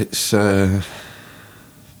 It's a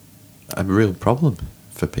real problem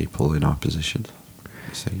for people in our position,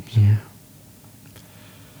 it seems. Yeah.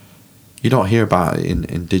 You don't hear about it in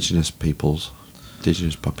indigenous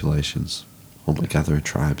populations. Hunter-gatherer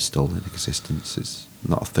tribes still in existence. It's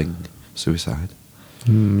not a thing. Suicide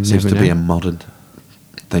seems to be a modern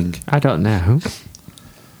thing. I don't know.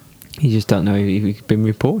 You just don't know if it's been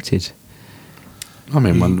reported. I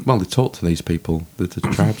mean, they talk to these people, the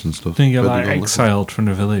tribes and stuff. Then you get like exiled from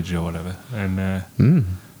the village or whatever, and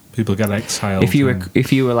people get exiled. If you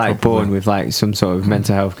were like born with like some sort of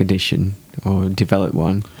mental health condition or developed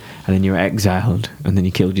one, and then you were exiled and then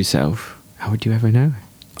you killed yourself, how would you ever know?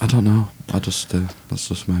 I don't know. That's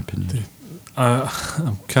just my opinion.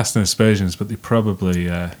 I'm casting aspersions, but they probably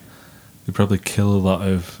kill a lot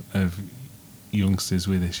of youngsters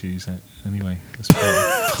with issues anyway.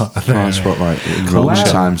 That's what, like, in Roman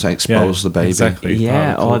times, expose the baby. Exactly.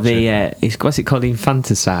 Yeah, or what's it called,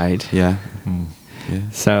 infanticide? Yeah. Yeah.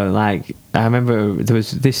 So, like, I remember there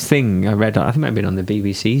was this thing I read. I think it might have been on the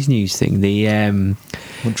BBC's news thing.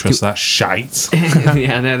 Wouldn't trust that shite.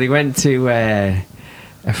 Yeah, no, they went to a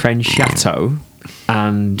friend's chateau,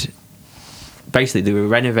 and basically they were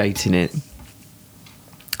renovating it.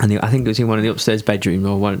 And I think it was in one of the upstairs bedroom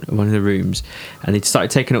or one of the rooms, and they'd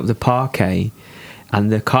started taking up the parquet,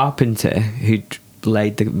 and the carpenter who'd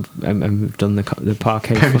laid done the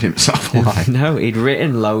parquet buried himself alive. No, he'd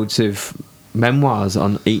written loads of memoirs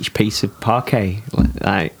on each piece of parquet,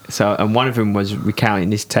 and one of them was recounting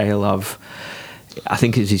this tale of, I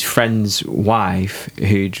think it was his friend's wife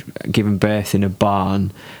who'd given birth in a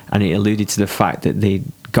barn, and it alluded to the fact that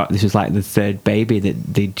this was like the third baby that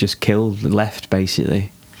they'd just killed and left,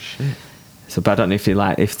 basically. Shit. So, but I don't know if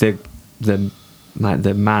the like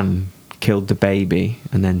the man killed the baby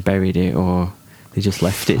and then buried it, or they just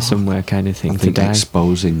left it somewhere, kind of thing, I think to die.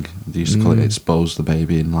 exposing. They used to call it expose the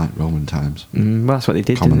baby in like Roman times. Well, that's what they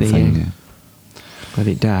did, Common didn't they? thing. Yeah. Let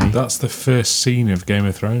it die. That's the first scene of Game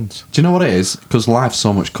of Thrones. Do you know what it is? Because life's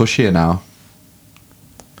so much cushier now.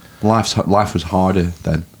 Life was harder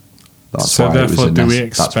then. That's So why therefore, it do was we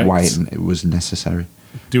that's why expect- it was necessary.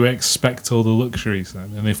 Do we expect all the luxuries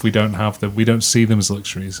then? And if we don't have them, we don't see them as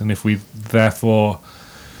luxuries. And if we therefore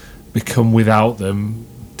become without them,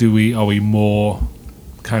 are we more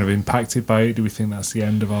kind of impacted by it? Do we think that's the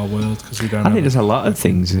end of our world because we don't? I think there's a lot of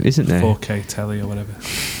things, isn't there? 4K telly or whatever.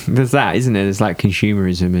 There's that, isn't it? There's like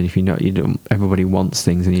consumerism, and if you don't, everybody wants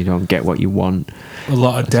things, and you don't get what you want. A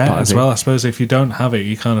lot of That's debt part of as it. well. I suppose if you don't have it,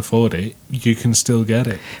 you can't afford it. You can still get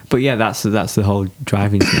it. But yeah, that's the whole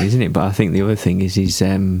driving thing, isn't it? But I think the other thing is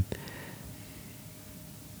I don't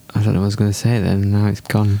know what I was going to say then. Now it's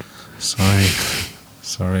gone.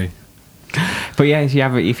 Sorry. But yeah,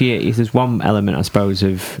 if there's one element, I suppose,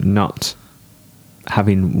 of not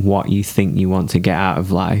having what you think you want to get out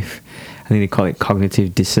of life, I think they call it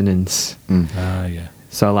cognitive dissonance. Yeah.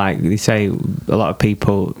 So like they say, a lot of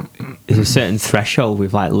people, there's a certain threshold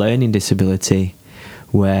with like learning disability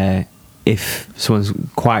where if someone's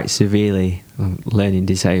quite severely learning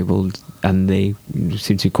disabled and they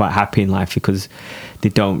seem to be quite happy in life because they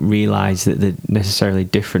don't realise that they're necessarily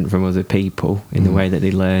different from other people in the way that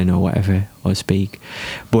they learn or whatever, or speak.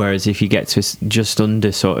 Whereas if you get to just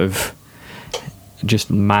under sort of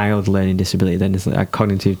just mild learning disability, then there's like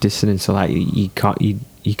cognitive dissonance. So like you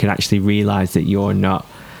can actually realise that you're not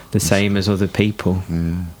the same as other people.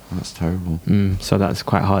 Yeah, that's terrible. So that's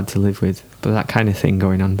quite hard to live with. But that kind of thing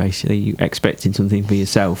going on, basically, you expecting something for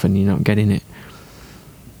yourself and you're not getting it.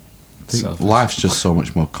 Life's just so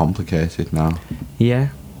much more complicated now Yeah.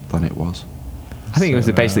 than it was. I think it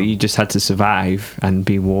was basically you just had to survive and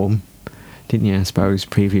be warm, didn't you, I suppose,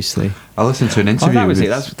 previously? I listened to an interview. that was with,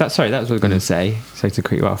 it. That's sorry, that's what I was going to say. Sorry to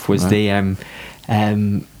cut you off. Was the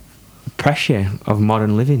pressure of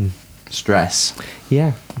modern living. stress,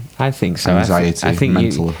 Yeah, I think so. anxiety, I think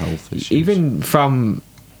mental health issues. even from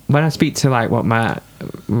when I speak to like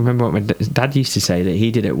remember what my dad used to say that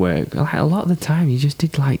he did at work. Like, a lot of the time, he just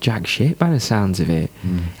did like jack shit by the sounds of it,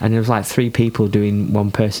 and there was like 3 people doing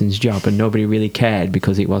one person's job, and nobody really cared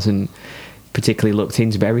because it wasn't particularly looked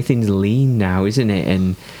into. But everything's lean now, isn't it?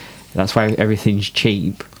 And that's why everything's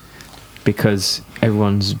cheap, because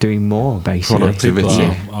everyone's doing more basically. Productivity.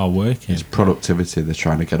 People are working. It's productivity they're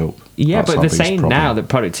trying to get up. Yeah, That's but our they're biggest saying problem. now that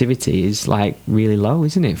productivity is like really low,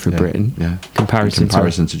 isn't it, for Britain? Yeah. Comparison In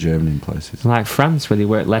comparison to Germany and places. like France, where they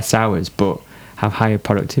work less hours but have higher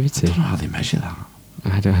productivity. I don't know how they measure that.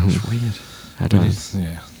 I don't. It's weird. I don't.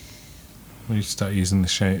 Yeah. We need to start using the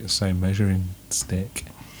same measuring stick.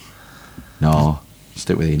 No,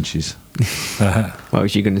 stick with the inches. What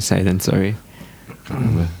was you going to say then? Sorry. Can't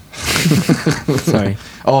remember. Sorry.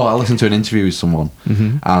 Oh, I listened to an interview with someone,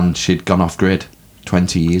 and she'd gone off grid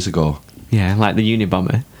 20 years ago. Yeah, like the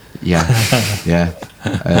Unabomber. Yeah,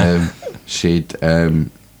 yeah.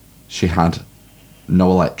 She had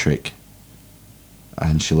no electric,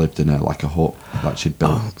 and she lived in a hut that she'd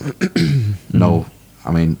built. No,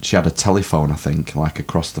 I mean she had a telephone, I think, like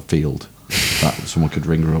across the field that someone could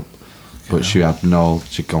ring her up, but she had no.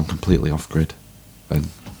 She'd gone completely off grid, and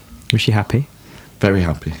Was she happy? very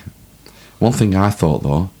happy. One thing I thought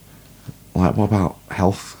though, like, what about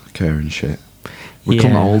health care and shit? We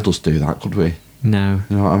couldn't Yeah. all just do that, could we? No.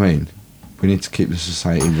 You know what I mean? We need to keep the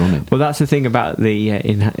society running. Well, that's the thing about the.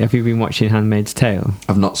 Have you been watching *Handmaid's Tale*?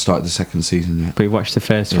 I've not started the second season yet. But we watched the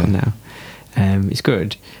first one now. It's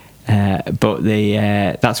good. But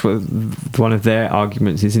that's what one of their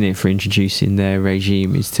arguments, isn't it, for introducing their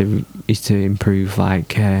regime is to improve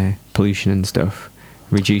like pollution and stuff,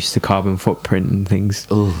 reduce the carbon footprint and things.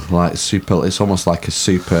 Oh, like super! It's almost like a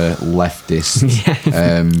super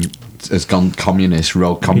leftist. Has gone communist,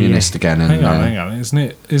 rogue communist again, and Hang on. Isn't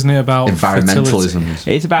it about environmentalism.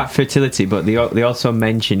 fertility? It's about fertility, but they also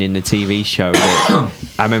mention in the TV show that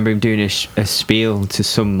I remember him doing a spiel to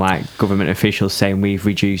some like government officials saying we've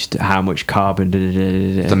reduced how much carbon.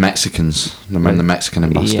 The Mexicans, the Mexican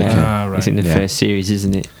ambassador. Yeah, right. it's in the first series,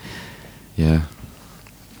 isn't it? Yeah.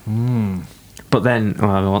 But then, well,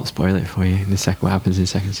 I won't spoil it for you. In the second, what happens in the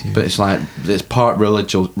second series? But it's like it's part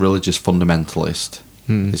religious fundamentalist.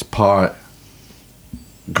 It's part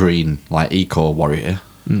green, like eco warrior,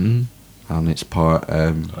 and it's part.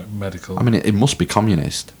 Like medical. I mean, it must be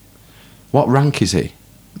communist. What rank is he?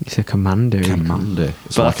 It's a commander. Commander.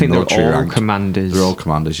 It's But like I think a they're military all rank. commanders. They're all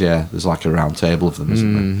commanders. Yeah, there's like a round table of them,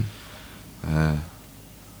 isn't there?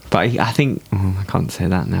 But I think I can't say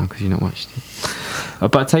that now because you've not watched it.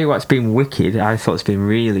 But I tell you what's been wicked. I thought it's been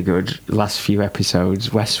really good. Last few episodes,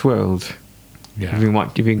 Westworld. Yeah. You've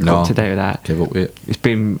been up to date with that. Give up with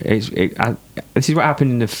it. This is what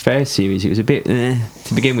happened in the first series. It was a bit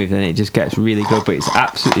to begin with, and it just gets really good. But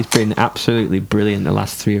it's been absolutely brilliant the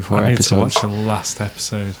last 3 or 4 I need episodes. to watch the last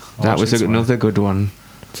episode. That was another good one.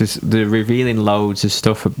 Just the revealing loads of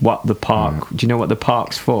stuff of what the park. Do you know what the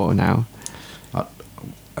park's for now?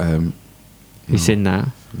 You seen that?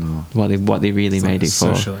 No. What they really It's made like it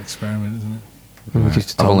for? social experiment, isn't it?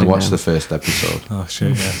 Just I've told only him watched now. the first episode. Oh shit!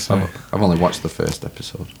 Yeah, sorry. I've only watched the first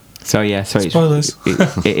episode. So Spoilers.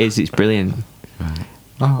 It's brilliant. Right.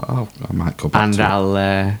 I might go back And to it.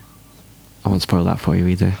 I won't spoil that for you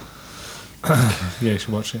either. Yeah, you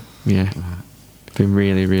should watch it. Yeah, it's been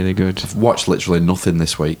really, really good. I've watched literally nothing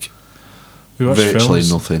this week. We watched Virtually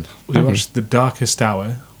films. nothing. We Okay. watched The Darkest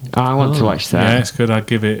Hour. I want to watch that. Yeah, it's good. I'd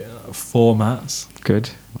give it 4 mats. Good.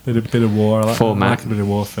 Bit of war. I 4 like mat. a bit of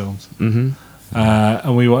war films. Mm-hmm.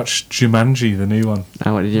 And we watched Jumanji, the new one.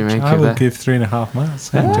 And what did you make I of would it? give 3.5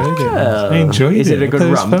 mats. I enjoyed it. Oh. I enjoyed it. Is it a good I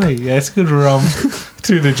thought romp? was funny. Yeah, it's a good romp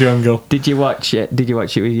through the jungle. Did you watch it? Did you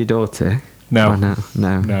watch it with your daughter? No. Or no.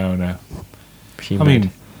 No. She I made-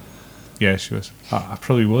 mean, yeah, she was. I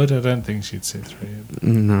probably would. I don't think she'd sit through it.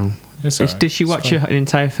 no. It's all right. Did she It's watch fine. an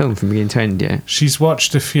entire film from beginning to end yet? She's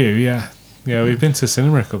watched a few, yeah. Yeah, we've been to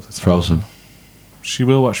cinema a couple of times. Frozen. She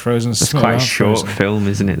will watch Frozen. It's quite a short film,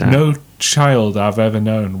 isn't it? That? No child I've ever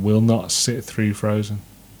known will not sit through Frozen.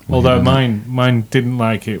 Although mine didn't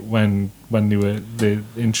like it when they were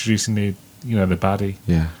introducing the baddie.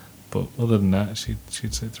 Yeah. But other than that, she'd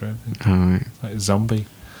sit through everything. Oh, right. Like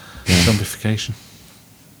zombification.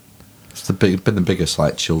 It's been the biggest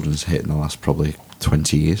like children's hit in the last probably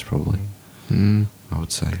 20 years, probably. Mm. I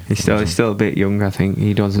would say. He's still a bit young, I think.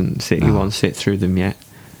 He doesn't sit. He No. won't sit through them yet,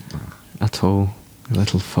 at all.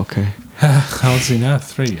 Little fucker. How old's he now?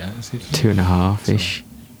 3 yet? Is he 3? 2.5 ish,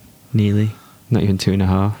 nearly. Not even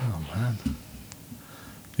 2.5. Oh man,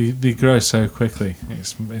 they grow so quickly.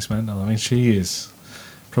 It's mental. I mean, she is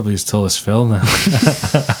probably as tall as Phil now.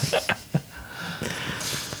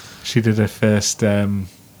 She did her first,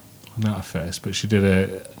 not her first, but she did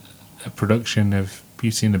a production of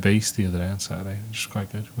Beauty and the Beast the other day on Saturday, which was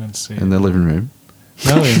quite good. We went to see In it. the living room.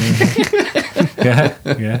 No,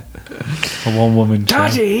 yeah. A one-woman show.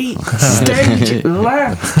 Daddy, stage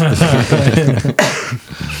left.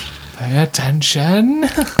 Pay attention.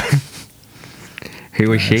 Who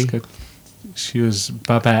was she? That's good. She was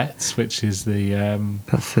Babette, which is the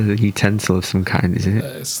That's a utensil of some kind, isn't it?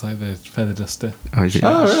 it's like the feather duster. Oh, is it?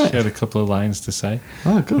 Oh, right. She had a couple of lines to say.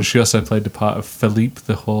 Oh, But she also played the part of Philippe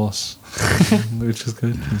the horse, which was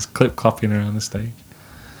good. He was clip clopping around the stage.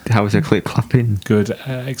 How was her clip clapping? Good,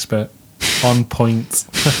 expert, on point.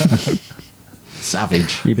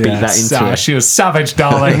 Savage. You beat that into her. She was savage,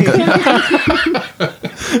 darling.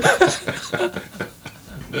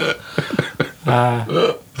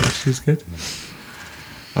 She's good.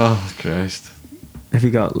 Oh, Christ. Have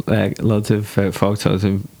you got loads of photos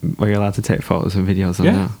and were you allowed to take photos and videos on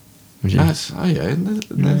Yeah. that? Was you? In the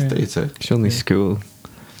Yeah. theatre. It's only school.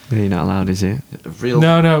 You're not allowed, is it? Real.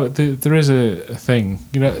 No, there is a thing.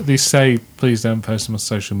 They say please don't post them on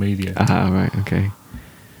social media. Ah, right, okay.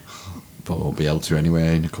 But we'll be able to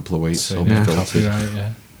anyway in a couple of weeks. So, It'll be yeah. filtered. Copyright, yeah.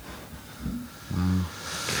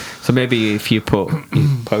 So maybe if you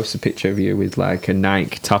post a picture of you with like a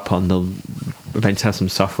Nike top on, they'll eventually have some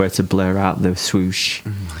software to blur out the swoosh.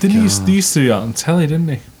 They used to do that on telly, didn't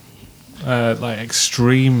they? Like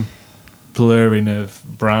extreme blurring of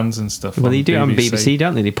brands and stuff. Well, they do it on BBC,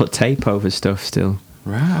 don't they? They put tape over stuff still.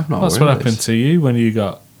 Right, I've not. That's what happened to you when you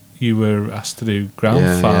were asked to do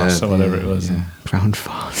ground farce or whatever it was. Yeah. Ground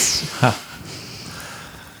farce.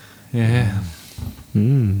 Yeah.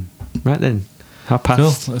 Right then. Cool.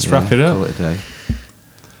 1:30. Let's wrap it up. Call it a day.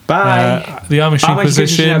 Bye. The Amish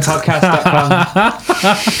Inquisition.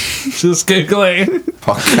 Podcast.com. Just Google it.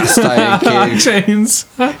 Podcast IQ. Chains.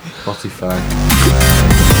 Spotify.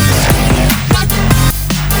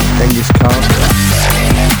 Genghis Khan.